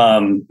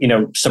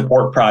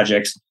 support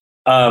projects,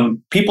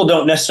 people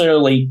don't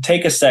necessarily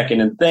take a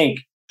second and think,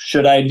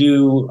 should I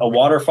do a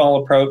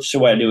waterfall approach?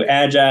 Should I do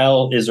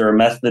agile? Is there a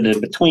method in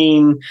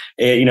between?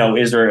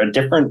 Is there a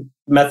different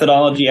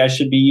methodology I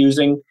should be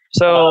using?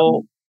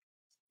 So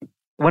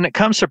when it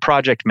comes to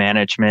project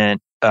management,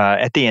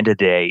 at the end of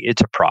the day,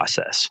 it's a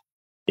process.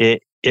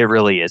 It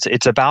really is.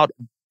 It's about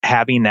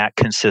having that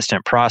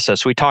consistent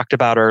process we talked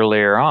about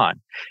earlier on.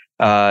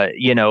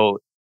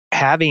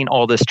 Having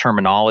all this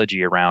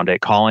terminology around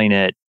it, calling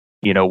it,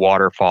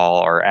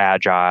 waterfall or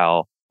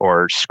agile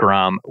or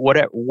Scrum,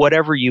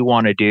 whatever you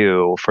want to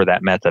do for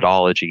that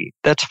methodology,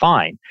 that's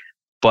fine.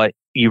 But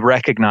you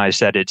recognize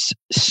that it's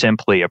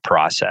simply a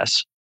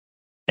process.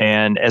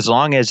 And as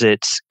long as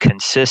it's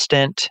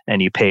consistent and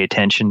you pay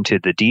attention to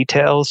the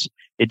details,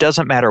 it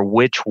doesn't matter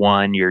which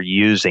one you're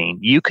using.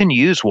 You can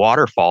use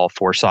waterfall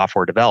for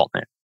software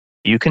development.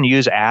 You can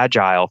use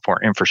agile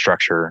for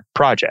infrastructure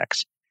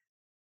projects.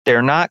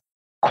 They're not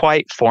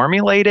quite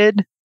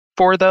formulated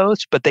for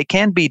those, but they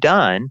can be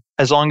done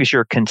as long as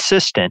you're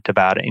consistent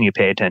about it and you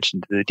pay attention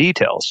to the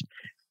details.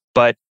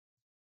 But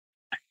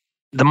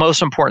the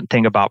most important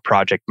thing about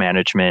project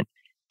management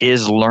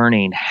is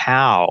learning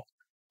how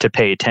to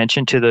pay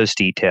attention to those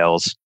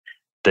details,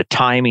 the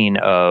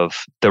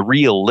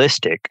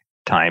realistic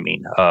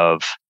timing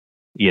of,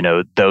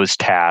 those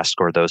tasks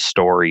or those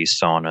stories,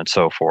 so on and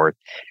so forth,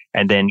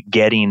 and then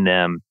getting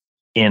them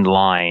in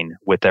line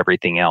with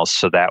everything else.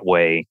 So that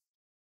way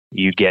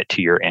you get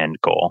to your end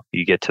goal.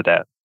 You get to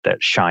that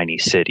shiny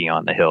city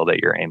on the hill that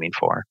you're aiming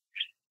for.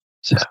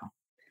 So,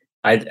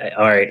 all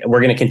right,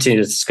 we're going to continue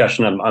this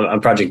discussion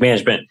on project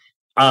management.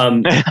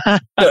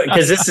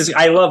 Because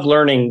I love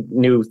learning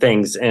new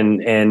things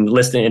and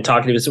listening and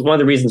talking to. This is one of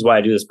the reasons why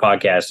I do this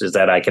podcast, is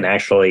that I can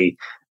actually,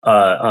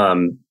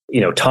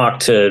 talk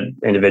to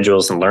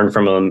individuals and learn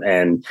from them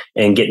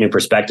and get new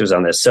perspectives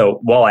on this. So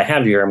while I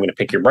have you here, I'm going to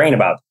pick your brain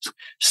about this.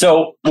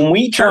 So when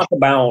we talk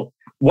about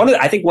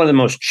I think one of the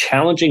most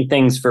challenging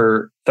things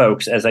for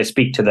folks as I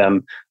speak to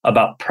them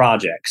about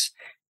projects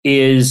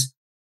is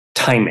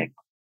timing.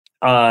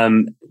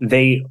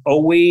 They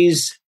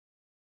always,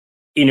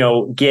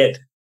 get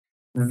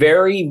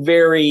very,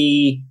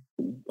 very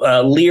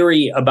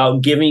leery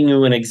about giving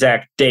you an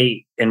exact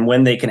date and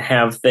when they can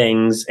have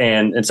things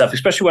and stuff,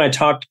 especially when I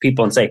talk to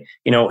people and say,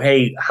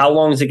 hey, how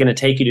long is it going to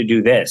take you to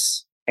do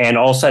this? And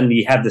all of a sudden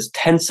you have this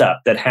tense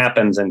up that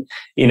happens and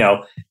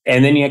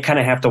then you kind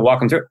of have to walk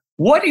them through.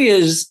 What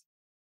is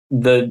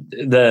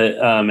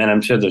and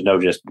I'm sure there's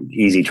no just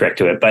easy trick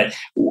to it, but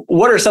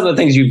what are some of the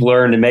things you've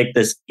learned to make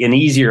this an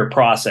easier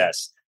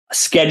process?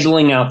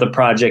 Scheduling out the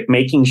project,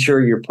 making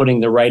sure you're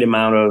putting the right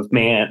amount of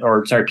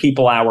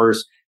people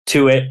hours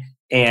to it,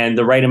 and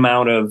the right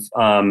amount of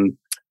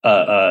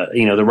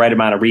the right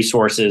amount of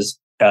resources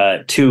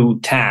to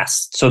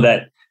tasks so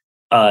that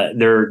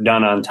they're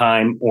done on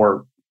time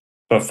or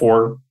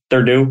before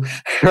they're due.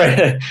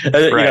 Right.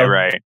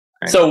 Right.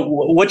 So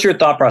what's your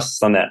thought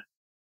process on that?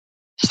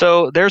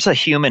 So there's a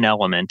human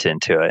element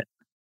into it,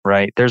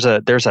 right? There's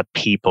a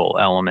people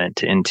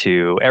element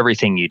into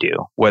everything you do,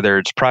 whether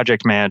it's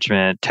project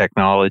management,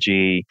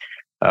 technology,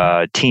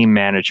 team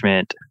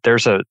management.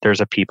 There's a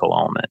people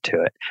element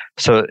to it.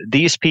 So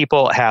these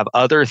people have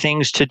other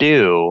things to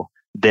do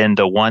than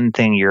the one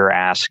thing you're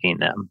asking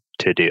them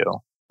to do,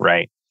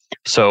 right?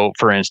 So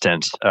for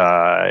instance,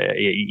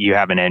 you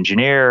have an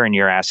engineer and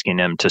you're asking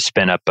them to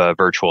spin up a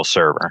virtual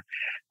server.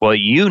 Well,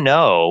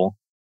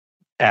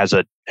 as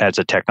a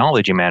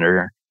technology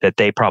manager, that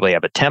they probably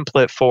have a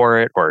template for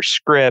it or a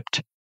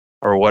script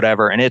or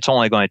whatever, and it's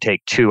only going to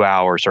take 2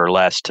 hours or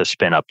less to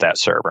spin up that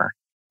server,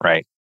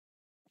 right?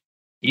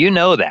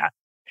 That.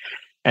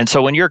 And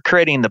so when you're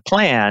creating the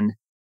plan,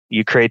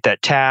 you create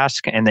that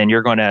task, and then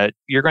you're going to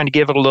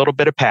give it a little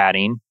bit of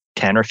padding,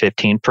 10 or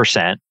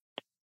 15%.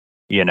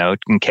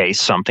 in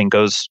case something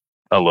goes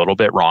a little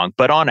bit wrong.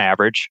 But on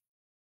average,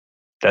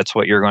 that's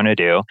what you're going to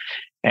do.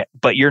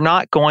 But you're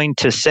not going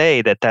to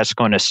say that that's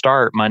going to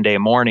start Monday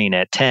morning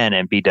at 10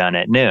 and be done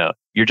at noon.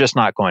 You're just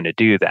not going to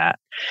do that.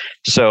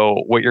 So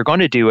what you're going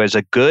to do as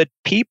a good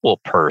people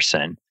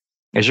person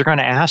is you're going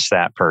to ask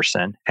that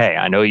person, hey,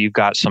 I know you've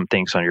got some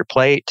things on your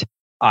plate.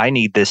 I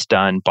need this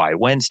done by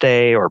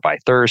Wednesday or by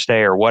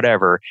Thursday or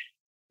whatever.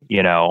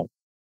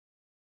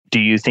 Do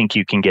you think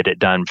you can get it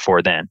done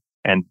before then?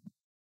 And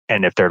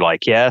if they're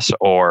like, yes,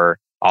 or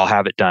I'll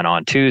have it done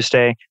on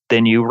Tuesday,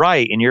 then you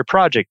write in your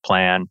project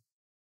plan,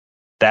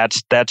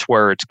 that's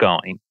where it's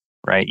going,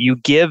 right? You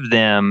give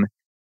them,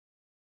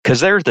 because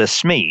they're the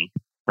SME,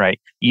 right?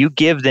 You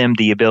give them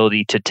the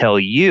ability to tell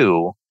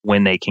you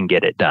when they can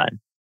get it done,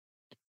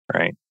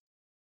 right?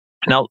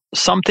 Now,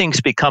 some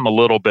things become a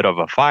little bit of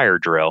a fire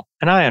drill,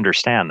 and I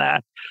understand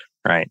that,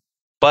 right?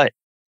 But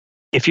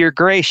if you're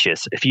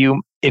gracious, if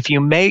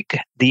you make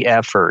the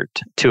effort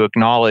to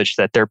acknowledge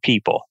that they're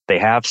people, they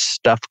have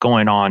stuff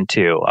going on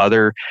too,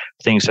 other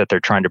things that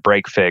they're trying to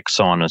break, fix,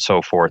 so on and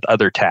so forth,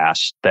 other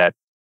tasks that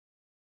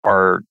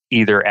are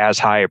either as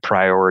high a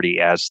priority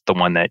as the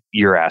one that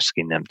you're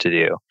asking them to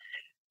do,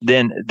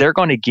 then they're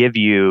going to give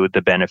you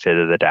the benefit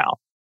of the doubt,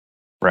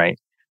 right?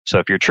 So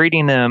if you're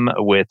treating them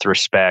with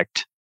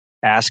respect,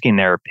 asking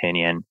their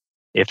opinion,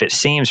 if it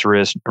seems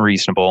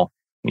reasonable,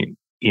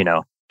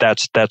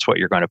 that's what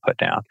you're going to put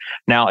down.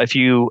 Now, if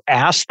you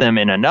ask them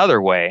in another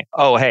way,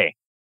 oh, hey,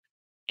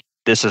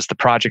 this is the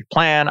project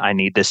plan. I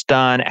need this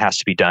done. It has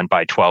to be done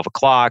by 12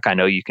 o'clock. I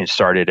know you can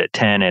start it at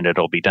 10 and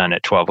it'll be done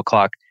at 12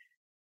 o'clock.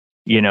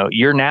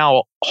 You're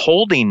now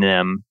holding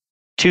them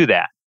to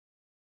that.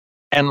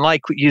 And like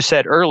you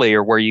said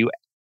earlier, where you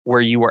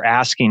were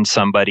asking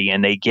somebody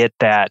and they get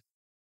that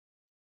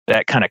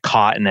kind of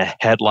caught in the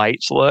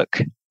headlights look,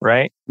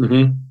 right?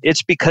 Mm-hmm.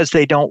 It's because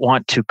they don't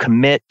want to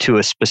commit to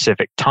a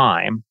specific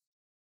time.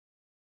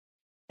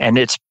 And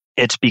it's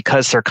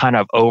because they're kind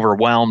of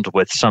overwhelmed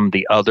with some of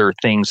the other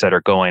things that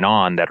are going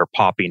on that are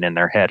popping in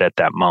their head at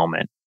that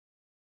moment,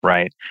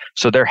 right?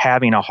 So they're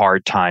having a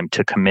hard time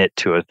to commit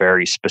to a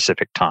very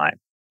specific time.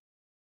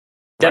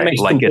 That right?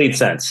 makes complete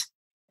sense.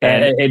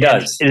 And it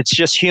does. It's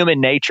just human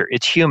nature.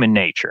 It's human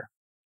nature.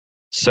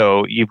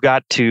 So you've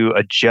got to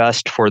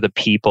adjust for the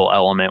people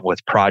element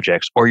with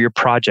projects, or your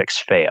projects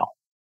fail.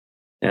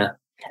 Yeah,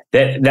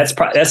 that's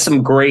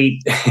some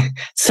great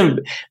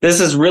This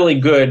is really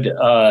good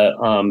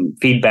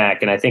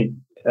feedback, and I think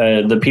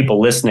the people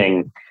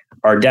listening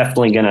are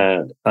definitely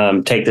going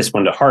to take this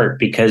one to heart,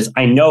 because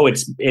I know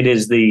it's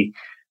a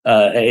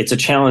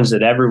challenge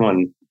that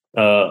everyone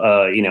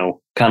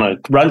kind of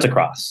runs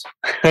across.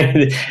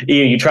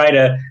 You try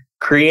to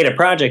create a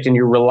project and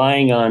you're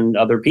relying on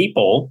other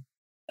people,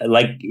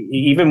 like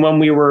even when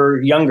we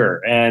were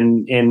younger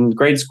and in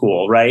grade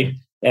school, right?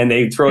 And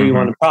they throw you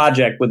on a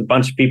project with a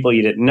bunch of people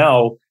you didn't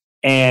know,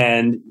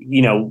 and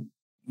you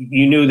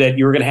knew that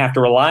you were going to have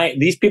to rely.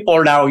 These people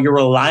you're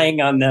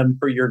relying on them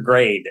for your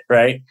grade,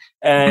 right?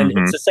 And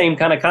it's the same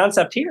kind of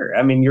concept here.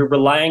 I mean, you're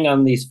relying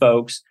on these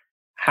folks.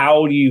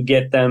 How do you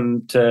get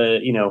them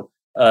to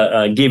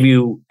give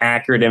you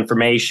accurate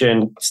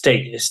information,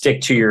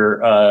 stick to your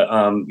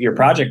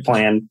project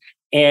plan?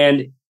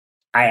 And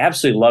I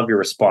absolutely love your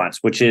response,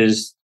 which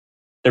is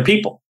they're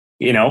people.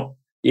 You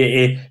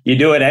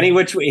do it any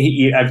which way.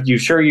 You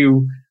sure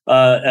you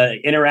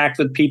interact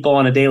with people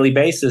on a daily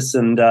basis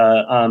and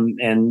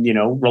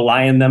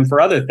rely on them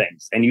for other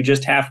things, and you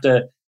just have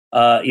to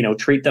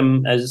treat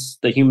them as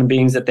the human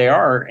beings that they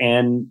are,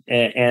 and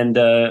let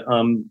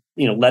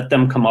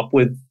them come up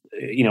with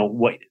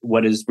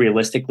what is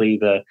realistically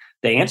the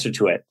answer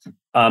to it.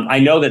 I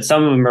know that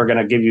some of them are going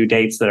to give you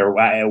dates that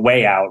are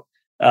way out.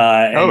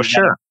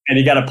 Sure. And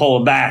you got to pull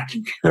them back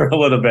a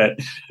little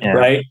bit,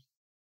 right?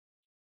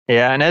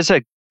 Yeah, and as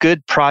a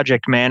good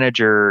project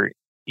manager,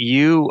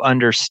 you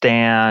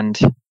understand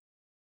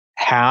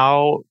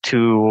how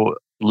to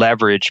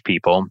leverage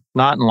people,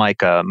 not in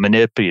like a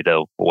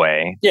manipulative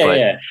way.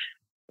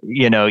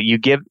 You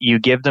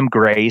give them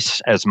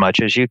grace as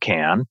much as you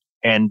can,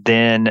 and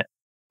then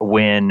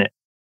when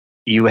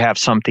you have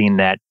something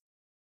that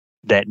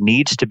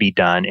needs to be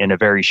done in a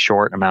very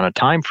short amount of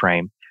time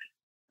frame,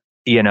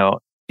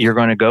 you're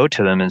going to go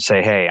to them and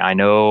say, hey, I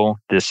know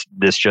this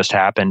just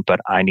happened, but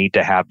I need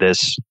to have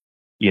this,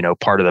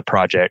 part of the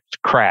project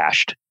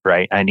crashed,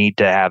 right? I need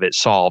to have it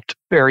solved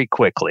very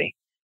quickly.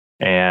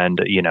 And,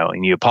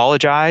 and you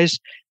apologize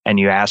and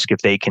you ask if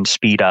they can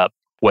speed up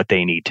what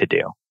they need to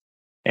do.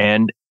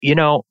 And,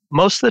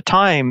 most of the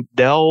time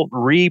they'll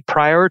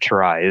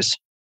reprioritize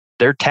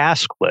their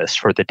task list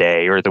for the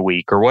day or the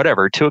week or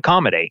whatever to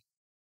accommodate,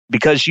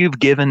 because you've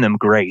given them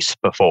grace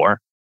before,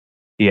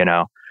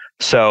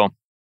 So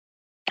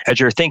as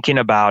you're thinking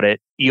about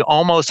it, you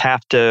almost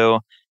have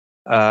to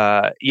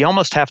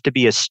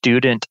be a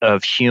student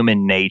of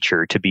human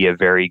nature to be a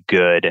very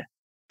good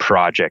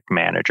project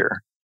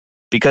manager,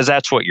 because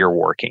that's what you're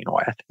working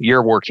with.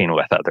 You're working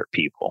with other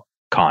people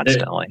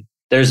constantly.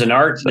 There's an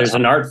art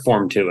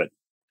form to it.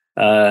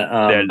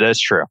 That's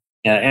true.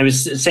 Yeah, and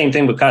it's the same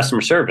thing with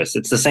customer service.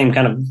 It's the same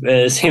kind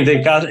of same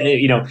thing.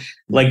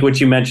 Like what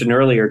you mentioned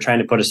earlier, trying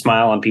to put a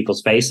smile on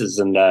people's faces,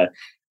 and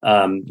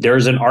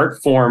there's an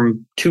art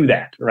form to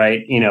that,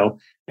 right?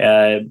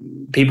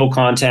 People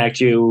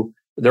contact you.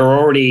 They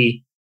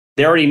already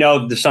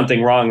know there's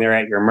something wrong. They're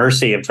at your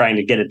mercy of trying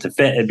to get it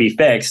to be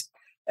fixed,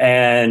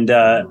 and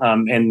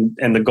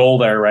the goal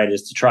there, right,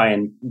 is to try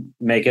and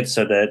make it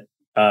so that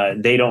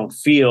they don't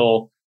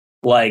feel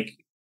like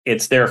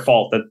it's their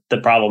fault that the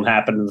problem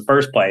happened in the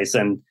first place,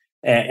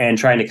 and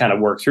trying to kind of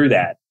work through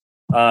that.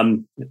 I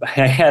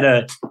had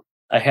a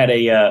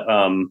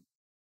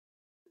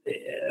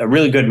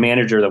really good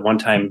manager that one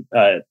time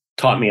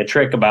taught me a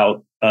trick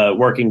about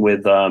working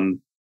with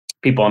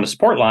people on the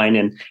support line,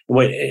 and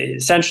what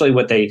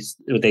they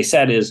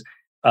said is,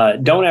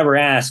 don't ever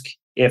ask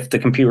if the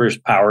computer is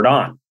powered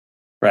on,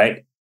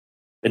 right?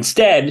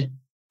 Instead,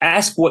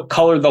 ask what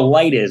color the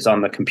light is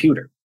on the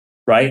computer,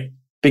 right?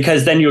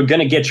 Because then you're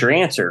going to get your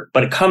answer,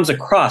 but it comes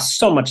across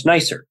so much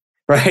nicer,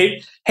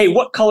 right? Hey,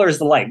 what color is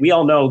the light? We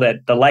all know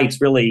that the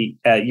light's really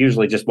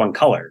usually just one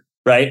color,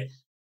 right?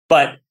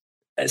 But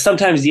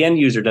sometimes the end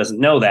user doesn't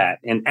know that,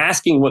 and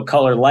asking what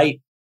color light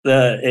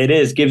it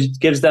is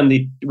gives them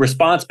the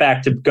response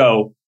back to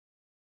go,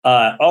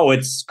 oh,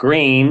 it's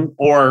green,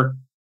 or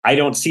I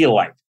don't see a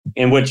light.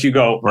 In which you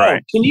go,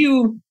 right? Oh, can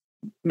you,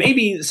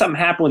 maybe something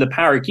happened with the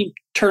power? Can you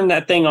turn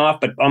that thing off,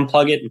 but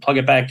unplug it and plug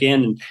it back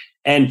in?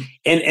 And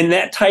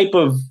that type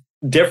of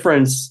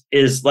difference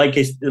is like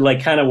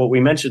kind of what we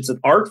mentioned. It's an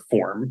art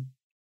form,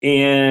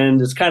 and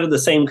it's kind of the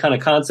same kind of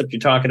concept you're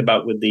talking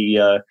about with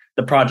the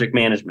project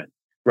management,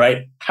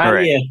 right? How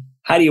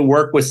do you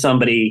work with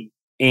somebody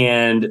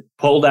and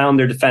pull down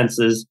their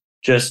defenses?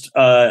 Just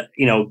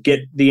get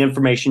the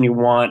information you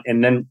want,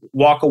 and then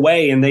walk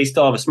away, and they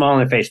still have a smile on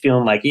their face,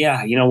 feeling like,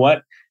 yeah, you know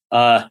what,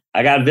 I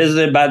got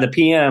visited by the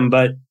PM,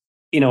 but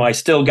I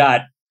still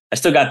got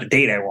the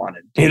data I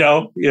wanted.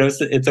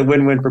 It's a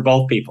win-win for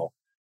both people.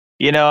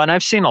 And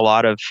I've seen a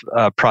lot of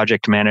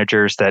project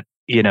managers that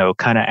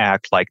kind of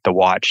act like the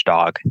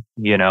watchdog.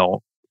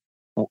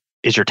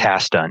 Is your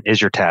task done? Is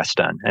your task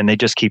done? And they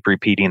just keep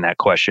repeating that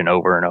question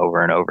over and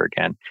over and over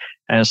again.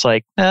 And it's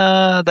like,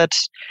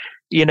 that's,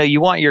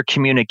 you want your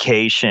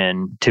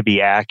communication to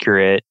be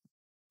accurate,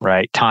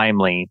 right?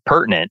 Timely,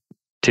 pertinent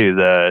to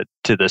the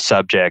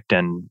subject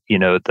and,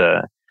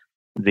 the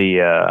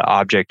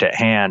object at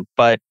hand.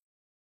 But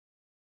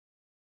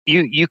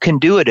you can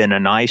do it in a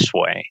nice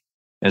way.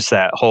 It's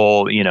that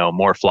whole,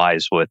 more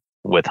flies with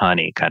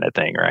honey kind of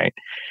thing, right?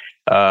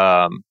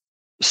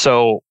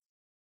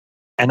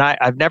 And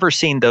I've never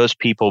seen those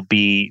people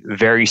be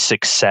very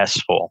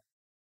successful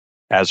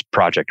as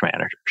project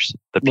managers.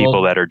 The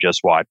people that are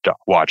just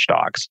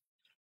watchdogs.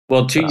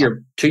 Well, to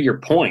your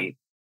point,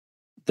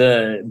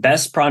 the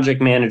best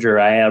project manager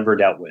I ever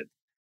dealt with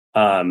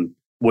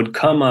would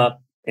come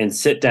up and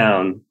sit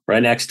down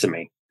right next to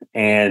me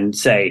and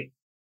say,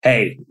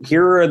 "Hey,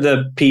 here are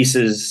the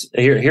pieces.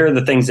 Here are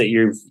the things that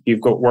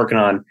you've got working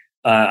on.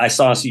 I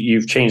saw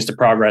you've changed the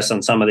progress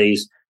on some of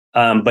these,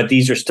 but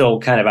these are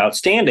still kind of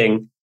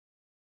outstanding.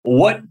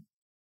 What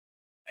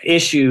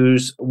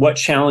issues, what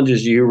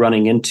challenges are you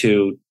running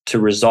into to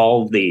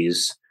resolve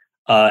these?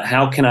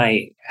 How can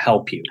I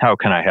help you? How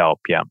can I help?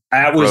 Yeah,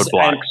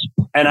 roadblocks.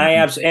 And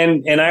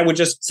I would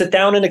just sit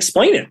down and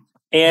explain it.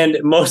 And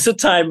most of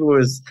the time it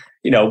was,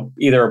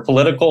 either a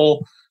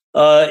political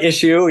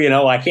issue.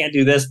 I can't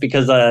do this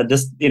because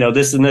this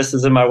and this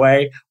is in my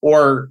way,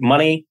 or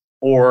money,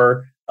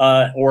 or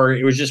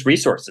it was just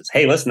resources.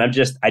 Hey, listen,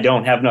 I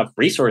don't have enough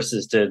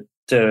resources to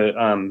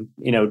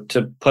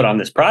put on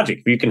this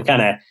project. If you can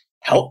kind of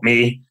help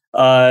me,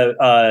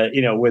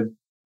 with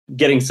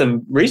getting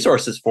some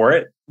resources for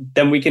it,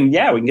 then we can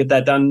get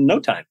that done in no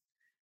time.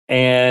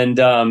 And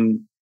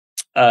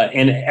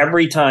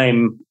every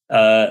time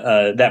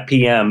that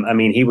PM,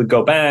 he would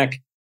go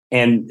back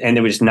and they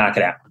would just knock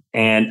it out.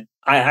 And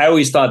I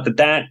always thought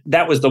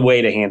that was the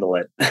way to handle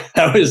it.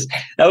 that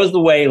was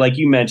the way, like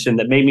you mentioned,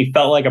 that made me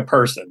felt like a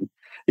person,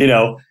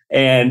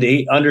 and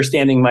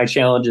understanding my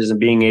challenges and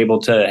being able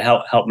to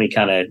help me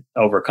kind of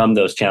overcome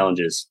those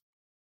challenges.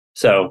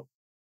 So,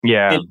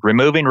 yeah,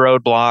 removing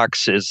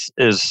roadblocks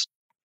is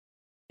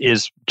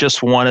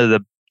just one of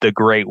the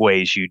great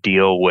ways you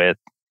deal with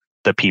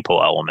the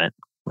people element,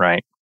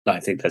 right? I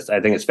think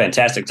it's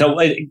fantastic. So,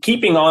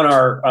 keeping on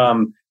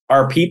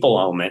our people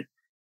element,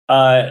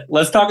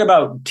 let's talk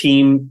about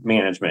team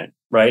management,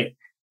 right?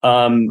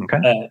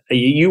 Okay.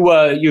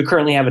 You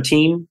currently have a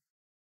team?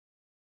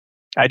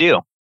 I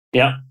do.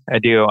 Yeah, I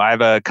do. I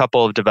have a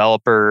couple of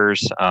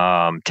developers,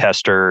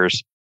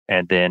 testers,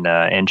 and then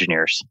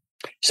engineers.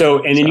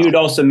 So, and then you had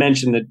also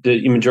mentioned that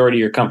the majority of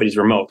your company is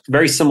remote,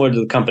 very similar to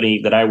the company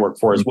that I work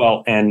for as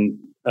well. And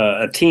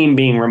a team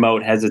being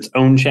remote has its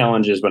own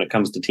challenges when it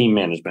comes to team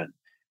management.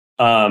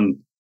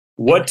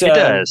 What's some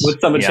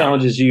of the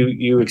challenges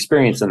you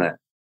experience in that?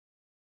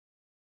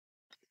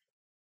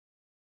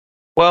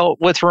 Well,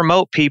 with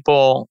remote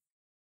people,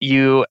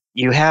 you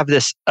have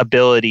this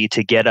ability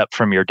to get up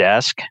from your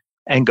desk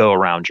and go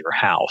around your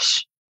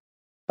house.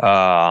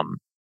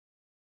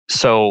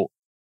 So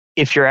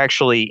if you're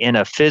actually in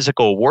a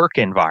physical work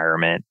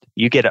environment,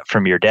 you get up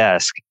from your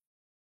desk,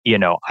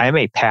 I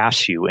may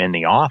pass you in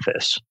the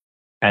office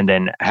and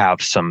then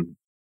have some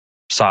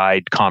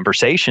side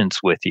conversations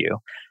with you,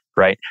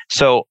 right?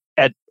 So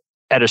at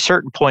a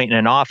certain point in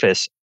an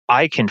office,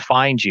 I can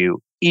find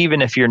you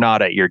even if you're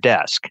not at your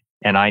desk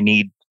and I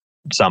need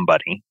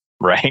somebody,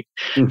 right,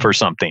 for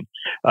something.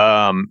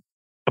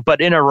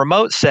 But in a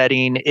remote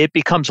setting, it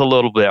becomes a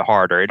little bit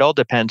harder. It all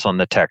depends on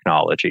the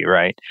technology,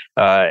 right?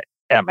 At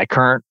my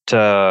current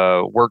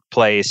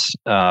workplace,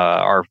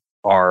 our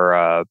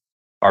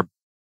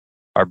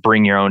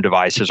bring your own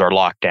devices are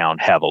locked down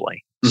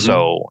heavily. Mm-hmm.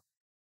 So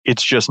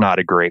it's just not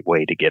a great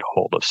way to get a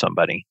hold of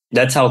somebody.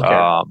 That's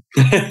healthcare.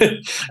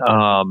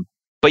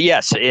 But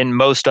yes, in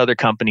most other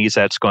companies,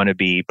 that's going to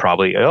be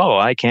probably,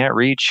 I can't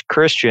reach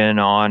Christian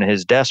on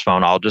his desk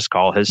phone. I'll just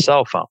call his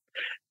cell phone,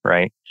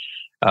 right?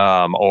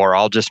 Or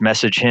I'll just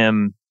message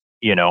him,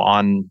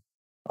 on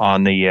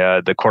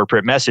the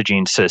corporate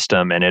messaging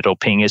system, and it'll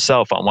ping his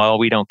cell phone. Well,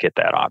 we don't get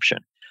that option.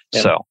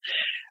 Yep. So,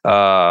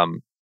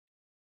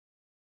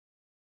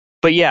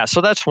 but yeah, so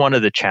that's one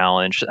of the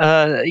challenge.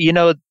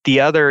 The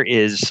other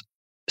is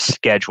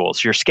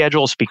schedules. Your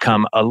schedules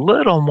become a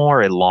little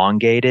more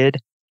elongated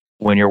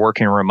when you're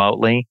working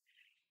remotely.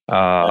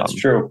 That's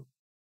true.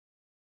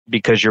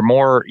 Because you're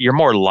more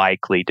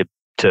likely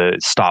to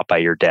stop by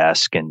your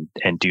desk and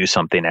do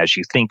something as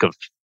you think of,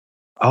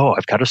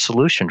 I've got a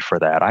solution for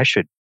that. I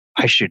should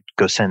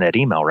go send that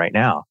email right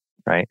now,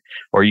 right?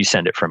 Or you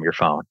send it from your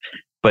phone.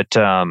 But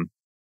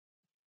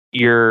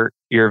your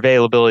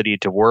availability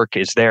to work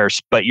is there,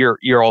 but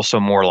you're also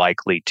more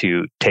likely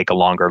to take a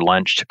longer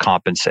lunch to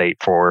compensate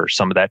for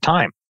some of that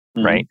time,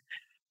 mm-hmm. right?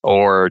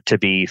 Or to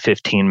be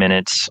 15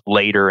 minutes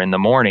later in the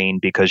morning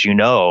because you're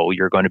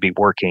going to be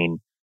working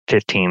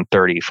 15,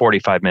 30,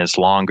 45 minutes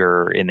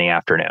longer in the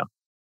afternoon,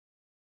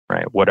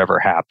 right? Whatever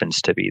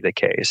happens to be the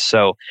case.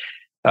 So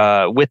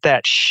with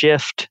that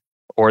shift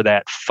or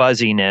that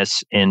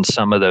fuzziness in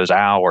some of those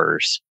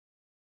hours,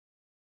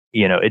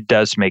 it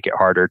does make it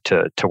harder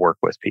to work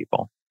with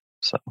people.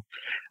 So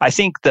I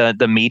think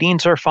the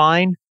meetings are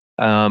fine,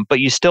 but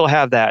you still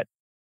have that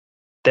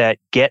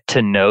get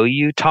to know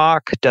you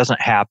talk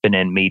doesn't happen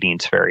in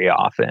meetings very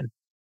often.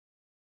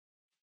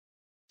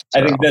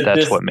 So I think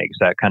that's what makes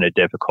that kind of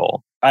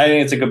difficult. I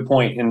think it's a good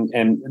point,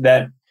 and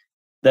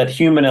that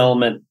human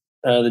element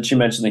that you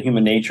mentioned, the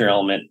human nature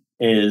element,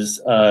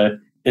 is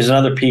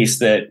another piece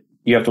that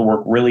you have to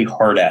work really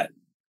hard at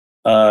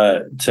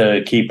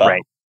to keep up.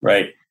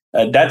 Right.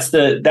 That's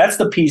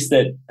the piece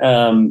that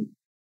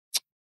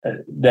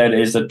that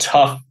is a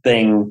tough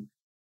thing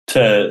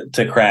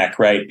to crack,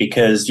 right?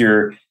 Because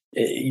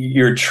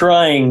you're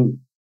trying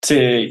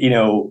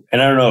to,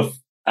 and I don't know if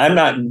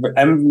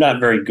I'm not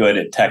very good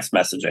at text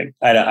messaging.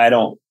 I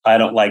don't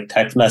like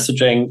text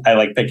messaging. I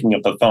like picking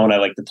up the phone. I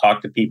like to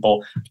talk to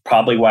people. It's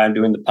probably why I'm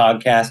doing the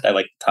podcast. I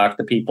like to talk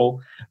to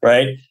people,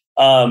 right?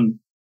 I'm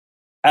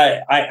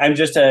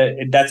just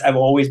I've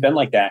always been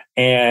like that.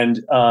 And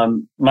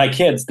my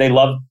kids, they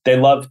love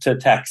to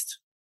text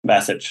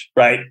message,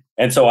 right?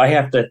 And so I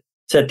have to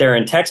sit there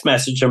and text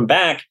message them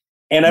back,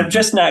 and I'm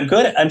just not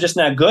good at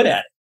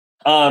it.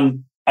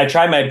 I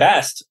try my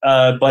best,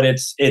 but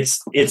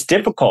it's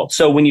difficult.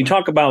 So when you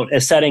talk about a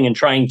setting and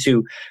trying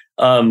to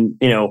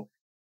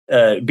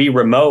be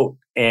remote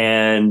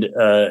and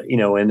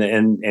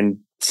and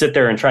sit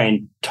there and try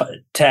and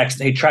text,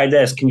 hey, try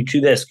this, can you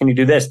do this, can you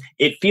do this,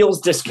 it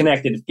feels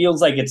disconnected. It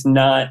feels like it's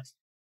not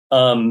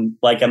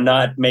like I'm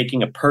not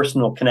making a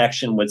personal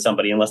connection with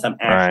somebody unless I'm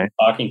actually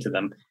talking to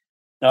them.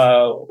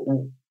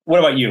 What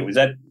about you? Is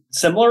that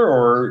similar,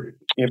 or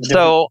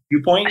so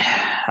viewpoint?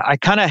 I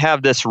kind of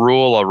have this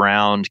rule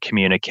around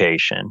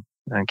communication.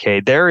 Okay,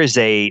 there is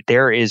a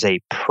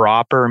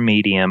proper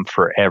medium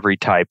for every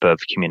type of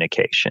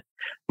communication.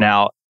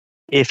 Now,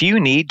 if you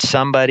need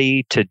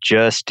somebody to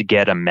just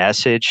get a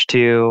message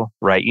to,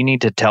 right, you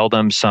need to tell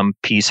them some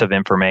piece of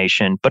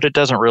information, but it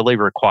doesn't really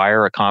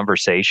require a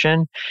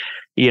conversation.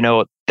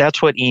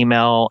 That's what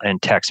email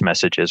and text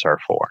messages are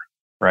for,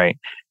 right?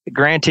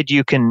 Granted,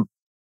 you can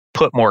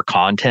put more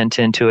content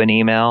into an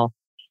email,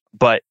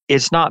 but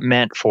it's not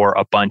meant for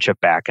a bunch of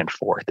back and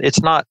forth.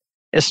 It's not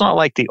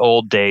like the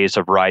old days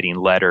of writing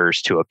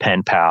letters to a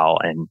pen pal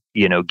and,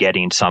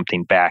 getting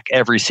something back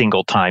every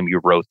single time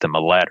you wrote them a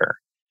letter,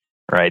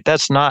 right?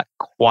 That's not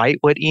quite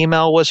what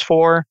email was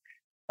for,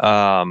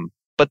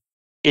 but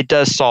it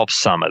does solve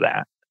some of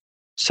that.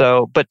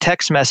 So, but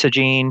text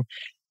messaging,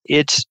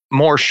 it's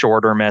more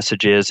shorter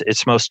messages. It's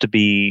supposed to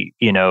be,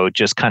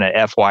 just kind of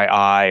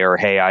FYI, or,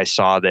 hey, I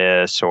saw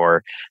this,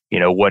 or,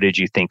 what did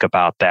you think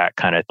about that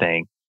kind of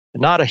thing?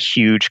 Not a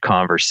huge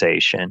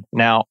conversation.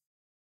 Now,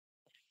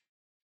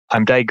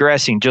 I'm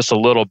digressing just a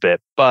little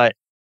bit, but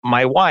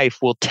my wife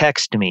will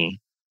text me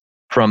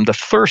from the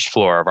first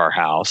floor of our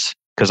house,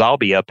 because I'll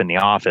be up in the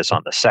office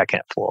on the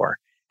second floor,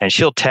 and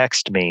she'll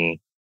text me,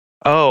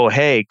 oh,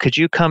 hey, could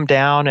you come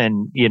down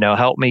and,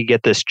 help me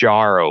get this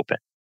jar open?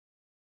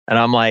 And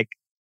I'm like,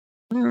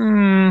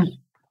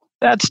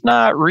 that's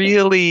not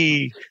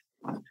really,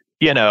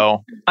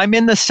 I'm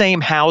in the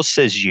same house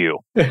as you,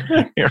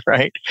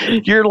 right?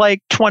 You're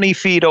like 20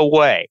 feet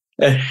away.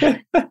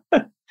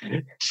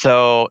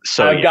 So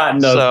I've gotten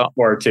those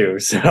before too.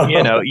 So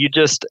you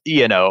just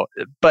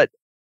but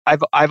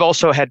I've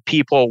also had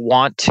people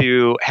want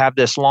to have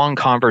this long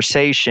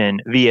conversation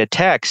via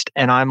text,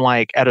 and I'm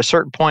like, at a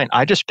certain point,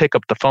 I just pick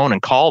up the phone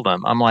and call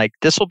them. I'm like,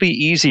 this will be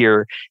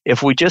easier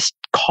if we just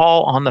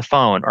call on the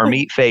phone or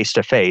meet face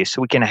to face.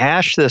 We can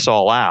hash this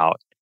all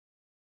out,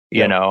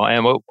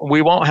 and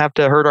we won't have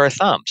to hurt our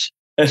thumbs.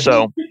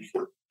 So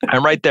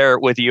I'm right there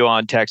with you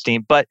on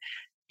texting, but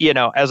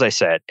as I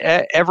said,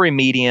 every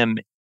medium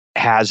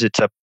has its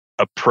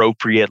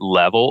appropriate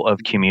level of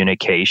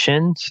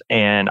communications,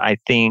 and I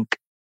think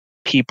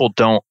people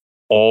don't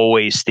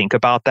always think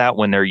about that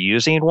when they're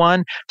using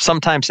one.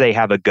 Sometimes they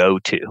have a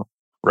go-to,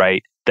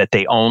 right, that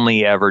they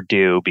only ever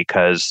do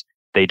because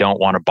they don't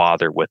want to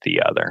bother with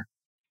the other.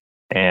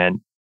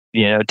 And,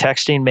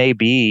 texting may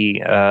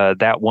be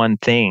that one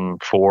thing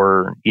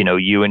for,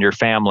 you and your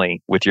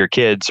family with your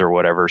kids or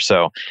whatever.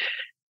 So,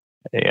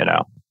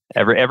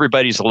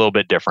 everybody's a little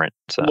bit different.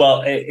 So.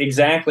 Well,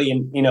 exactly.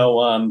 And,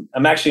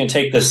 I'm actually going to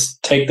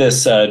take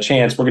this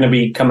chance. We're going to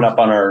be coming up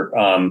on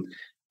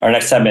our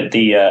next segment,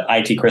 the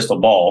IT crystal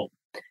ball.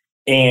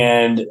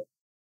 And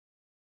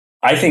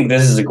I think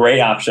this is a great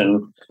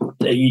option.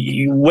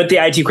 What the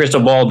IT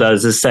crystal ball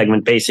does, this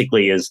segment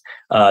basically is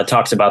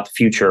talks about the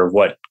future of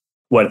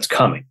what's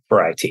coming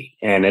for IT.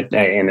 And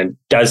it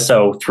does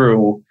so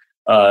through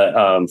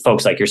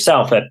folks like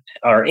yourself that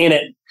are in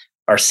it,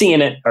 are seeing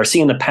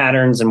the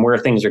patterns and where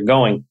things are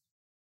going.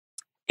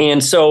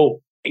 And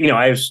so,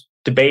 I was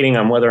debating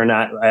on whether or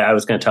not I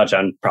was going to touch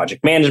on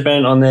project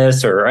management on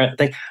this or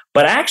anything.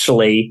 But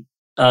actually,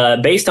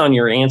 based on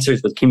your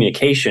answers with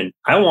communication,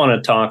 I want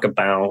to talk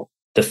about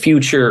the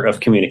future of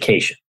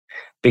communication,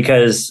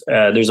 because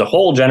there's a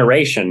whole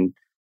generation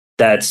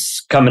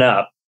that's coming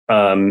up.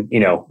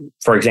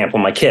 For example,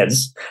 my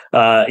kids,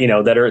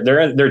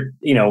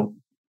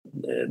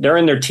 they're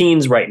in their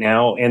teens right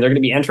now, and they're going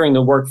to be entering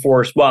the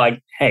workforce. Well,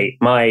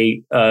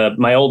 my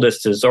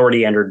oldest has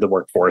already entered the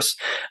workforce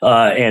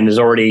and is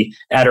already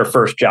at her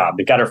first job.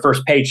 They got her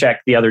first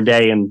paycheck the other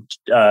day, and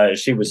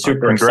she was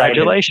super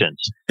Congratulations.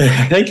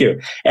 excited. Thank you.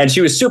 And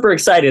she was super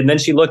excited. And then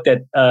she looked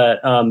at,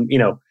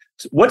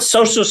 what's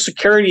Social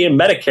Security and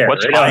Medicare?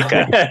 What's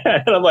FICA?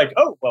 And I'm like,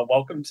 oh, well,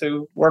 welcome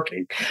to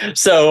working.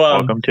 So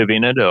welcome to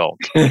being an adult.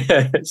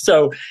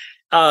 So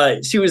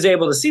she was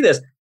able to see this,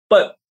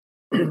 but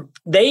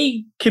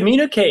they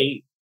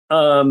communicate,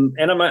 and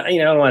I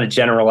don't want to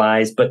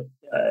generalize, but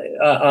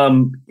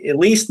at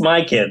least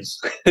my kids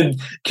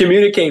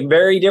communicate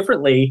very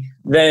differently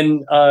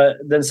than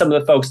some of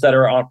the folks that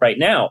are on right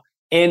now.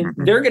 And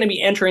they're going to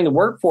be entering the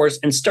workforce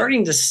and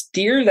starting to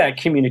steer that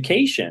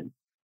communication.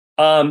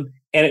 And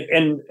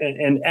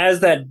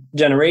as that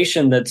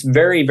generation that's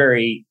very,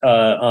 very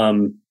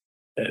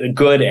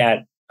good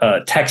at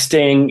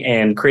texting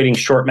and creating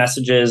short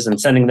messages and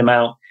sending them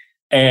out,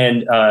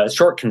 and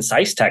short,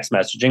 concise text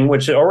messaging,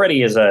 which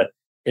already is a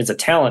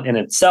talent in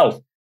itself.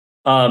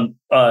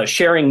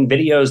 Sharing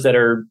videos that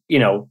are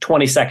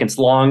 20 seconds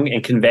long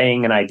and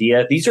conveying an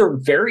idea. These are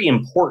very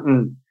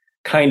important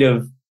kind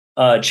of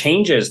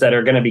changes that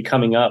are going to be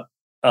coming up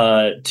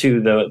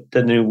to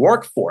the new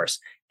workforce,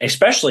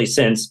 especially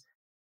since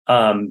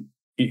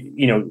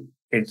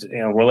it's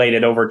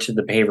related over to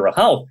the behavioral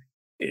health.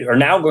 Are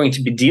now going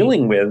to be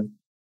dealing with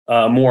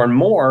more and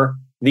more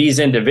these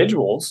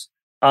individuals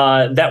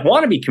that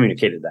want to be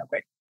communicated that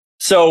way.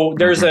 So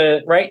there's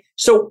right.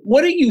 So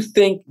what do you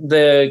think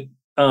the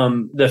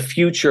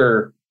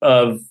future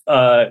of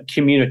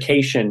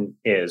communication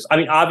is? I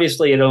mean,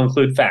 obviously it'll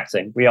include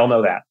faxing. We all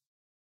know that,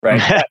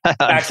 right?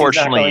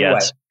 Unfortunately,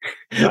 yes.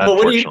 But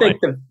what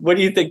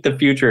do you think the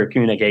future of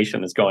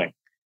communication is going?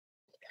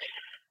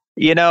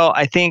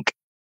 I think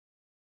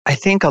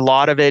a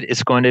lot of it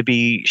is going to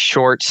be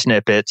short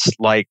snippets,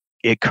 like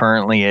it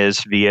currently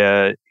is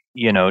via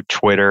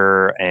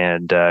Twitter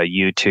and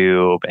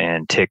YouTube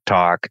and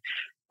TikTok.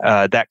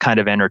 That kind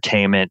of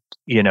entertainment,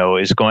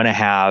 is going to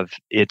have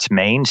its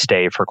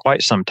mainstay for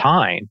quite some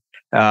time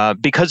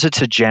because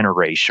it's a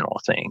generational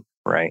thing,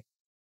 right?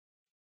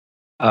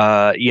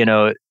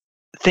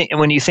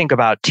 When you think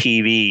about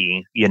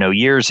TV,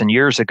 years and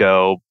years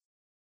ago,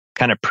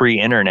 kind of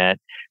pre-internet,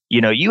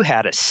 you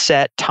had a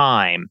set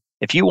time.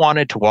 If you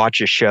wanted to watch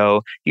a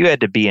show, you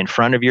had to be in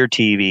front of your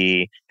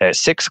TV at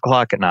 6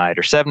 o'clock at night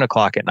or 7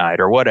 o'clock at night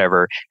or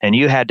whatever, and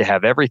you had to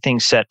have everything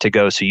set to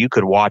go so you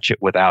could watch it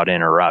without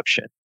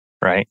interruption,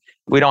 right?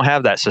 We don't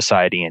have that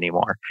society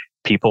anymore.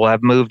 People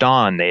have moved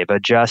on. They've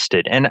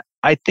adjusted. And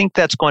I think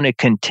that's going to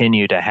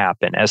continue to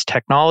happen. As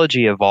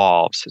technology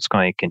evolves, it's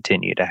going to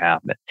continue to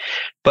happen.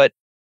 But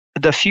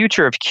the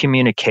future of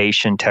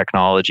communication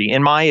technology,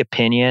 in my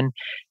opinion,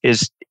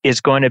 is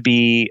going to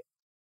be,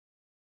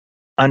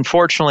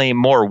 unfortunately,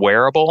 more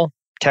wearable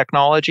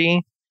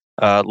technology,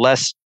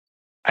 less.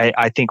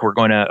 I think we're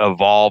going to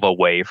evolve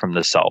away from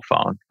the cell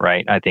phone,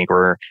 right? I think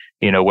we're,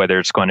 whether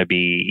it's going to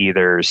be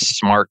either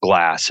smart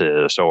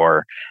glasses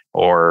or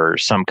or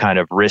some kind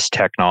of wrist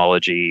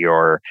technology,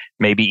 or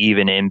maybe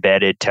even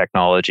embedded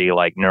technology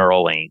like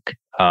Neuralink.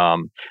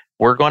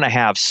 We're going to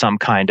have some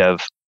kind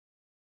of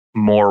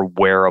more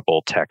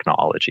wearable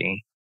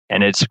technology,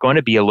 and it's going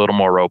to be a little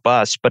more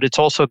robust, but it's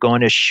also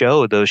going to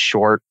show those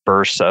short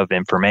bursts of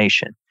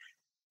information.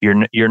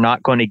 You're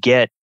not going to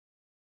get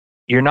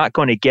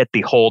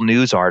the whole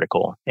news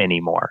article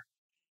anymore.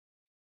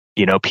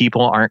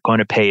 People aren't going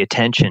to pay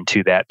attention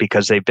to that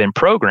because they've been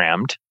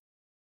programmed,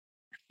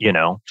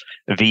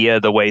 via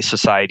the way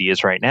society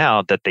is right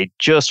now, that they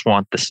just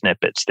want the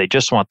snippets. They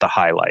just want the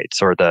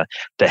highlights or the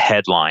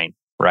headline,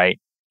 right?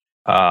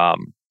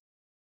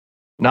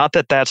 Not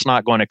that that's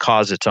not going to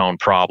cause its own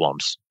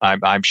problems.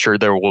 I'm sure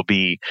there will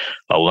be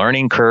a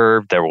learning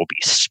curve. There will be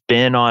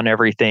spin on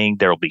everything.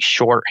 There will be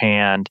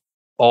shorthand,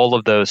 all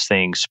of those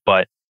things.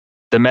 But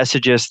the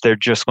messages, they're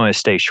just going to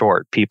stay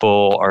short.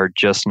 People are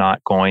just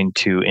not going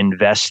to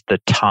invest the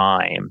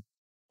time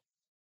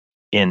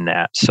in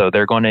that. So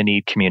they're going to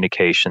need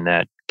communication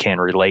that can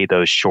relay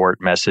those short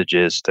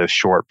messages, those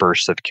short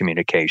bursts of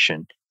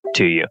communication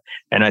to you.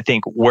 And I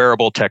think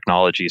wearable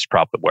technology is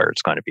probably where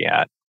it's going to be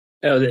at.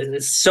 Oh,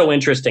 it's so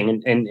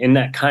interesting, and in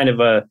that kind of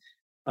a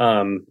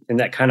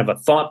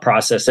thought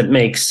process, it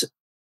makes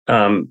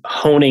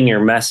honing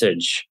your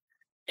message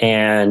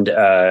and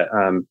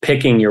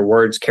picking your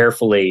words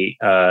carefully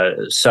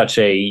such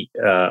an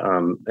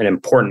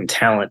important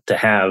talent to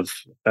have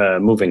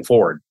moving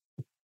forward.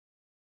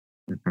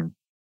 Mm-hmm.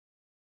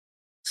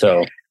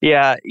 So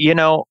yeah,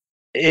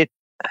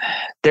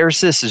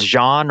 there's this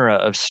genre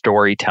of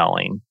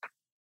storytelling,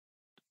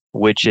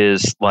 which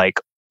is like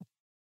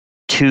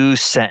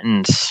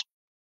two-sentence.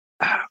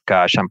 Oh,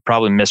 gosh, I'm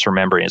probably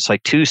misremembering. It's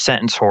like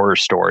 2-sentence horror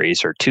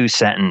stories or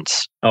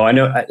 2-sentence. Oh, I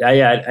know.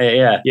 Yeah.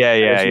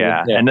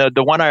 And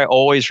the one I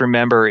always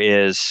remember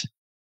is,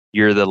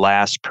 "You're the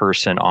last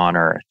person on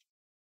earth,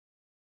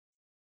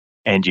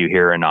 and you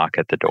hear a knock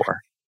at the door."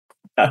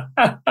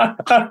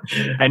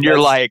 And you're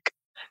like,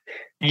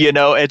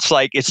 it's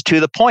like, it's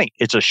to the point.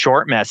 It's a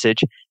short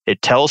message.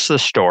 It tells the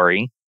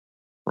story,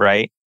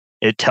 right?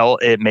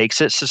 It makes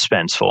it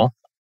suspenseful.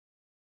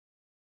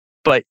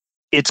 But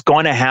it's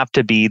going to have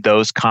to be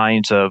those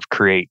kinds of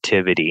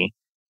creativity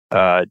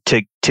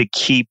to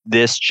keep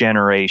this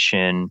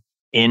generation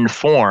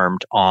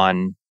informed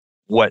on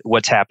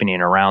what's happening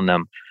around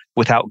them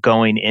without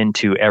going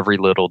into every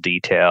little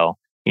detail,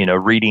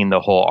 reading the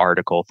whole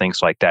article, things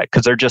like that,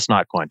 because they're just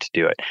not going to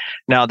do it.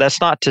 Now, that's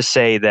not to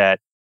say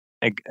that,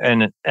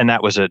 and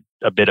that was a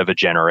bit of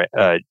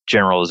a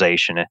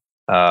generalization,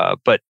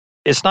 but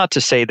it's not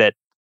to say that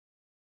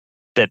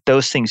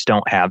those things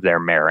don't have their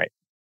merit.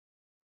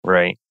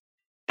 Right?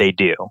 They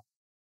do.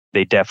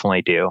 They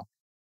definitely do.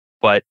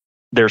 But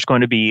there's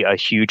going to be a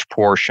huge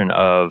portion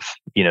of,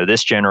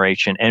 this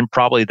generation and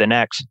probably the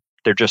next,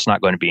 they're just not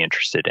going to be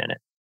interested in it.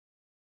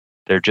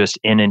 They're just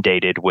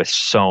inundated with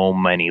so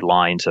many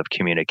lines of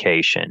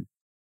communication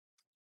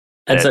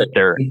that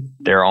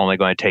they're only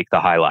going to take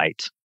the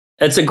highlights.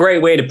 That's a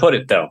great way to put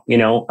it, though.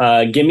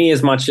 Give me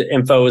as much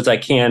info as I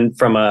can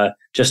from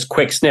just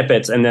quick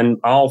snippets, and then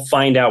I'll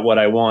find out what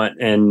I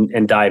want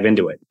and dive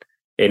into it.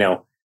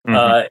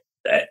 Mm-hmm.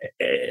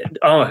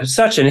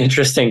 Such an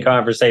interesting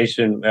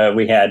conversation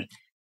we had.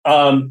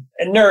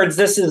 Nerds,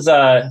 this is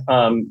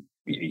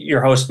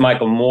your host,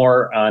 Michael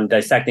Moore, on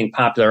Dissecting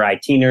Popular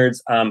IT Nerds.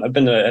 I've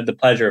been the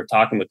pleasure of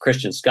talking with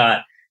Christian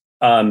Scott,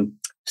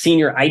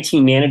 Senior IT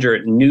Manager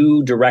at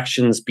New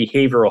Directions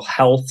Behavioral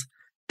Health.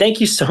 Thank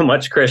you so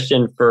much,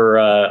 Christian,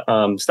 for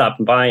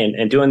stopping by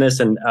and doing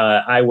this. And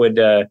I'd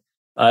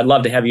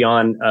love to have you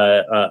on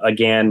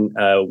again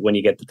when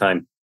you get the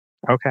time.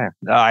 Okay.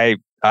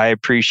 I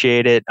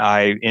appreciate it.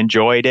 I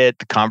enjoyed it.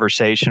 The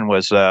conversation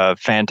was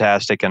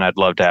fantastic, and I'd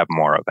love to have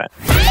more of it.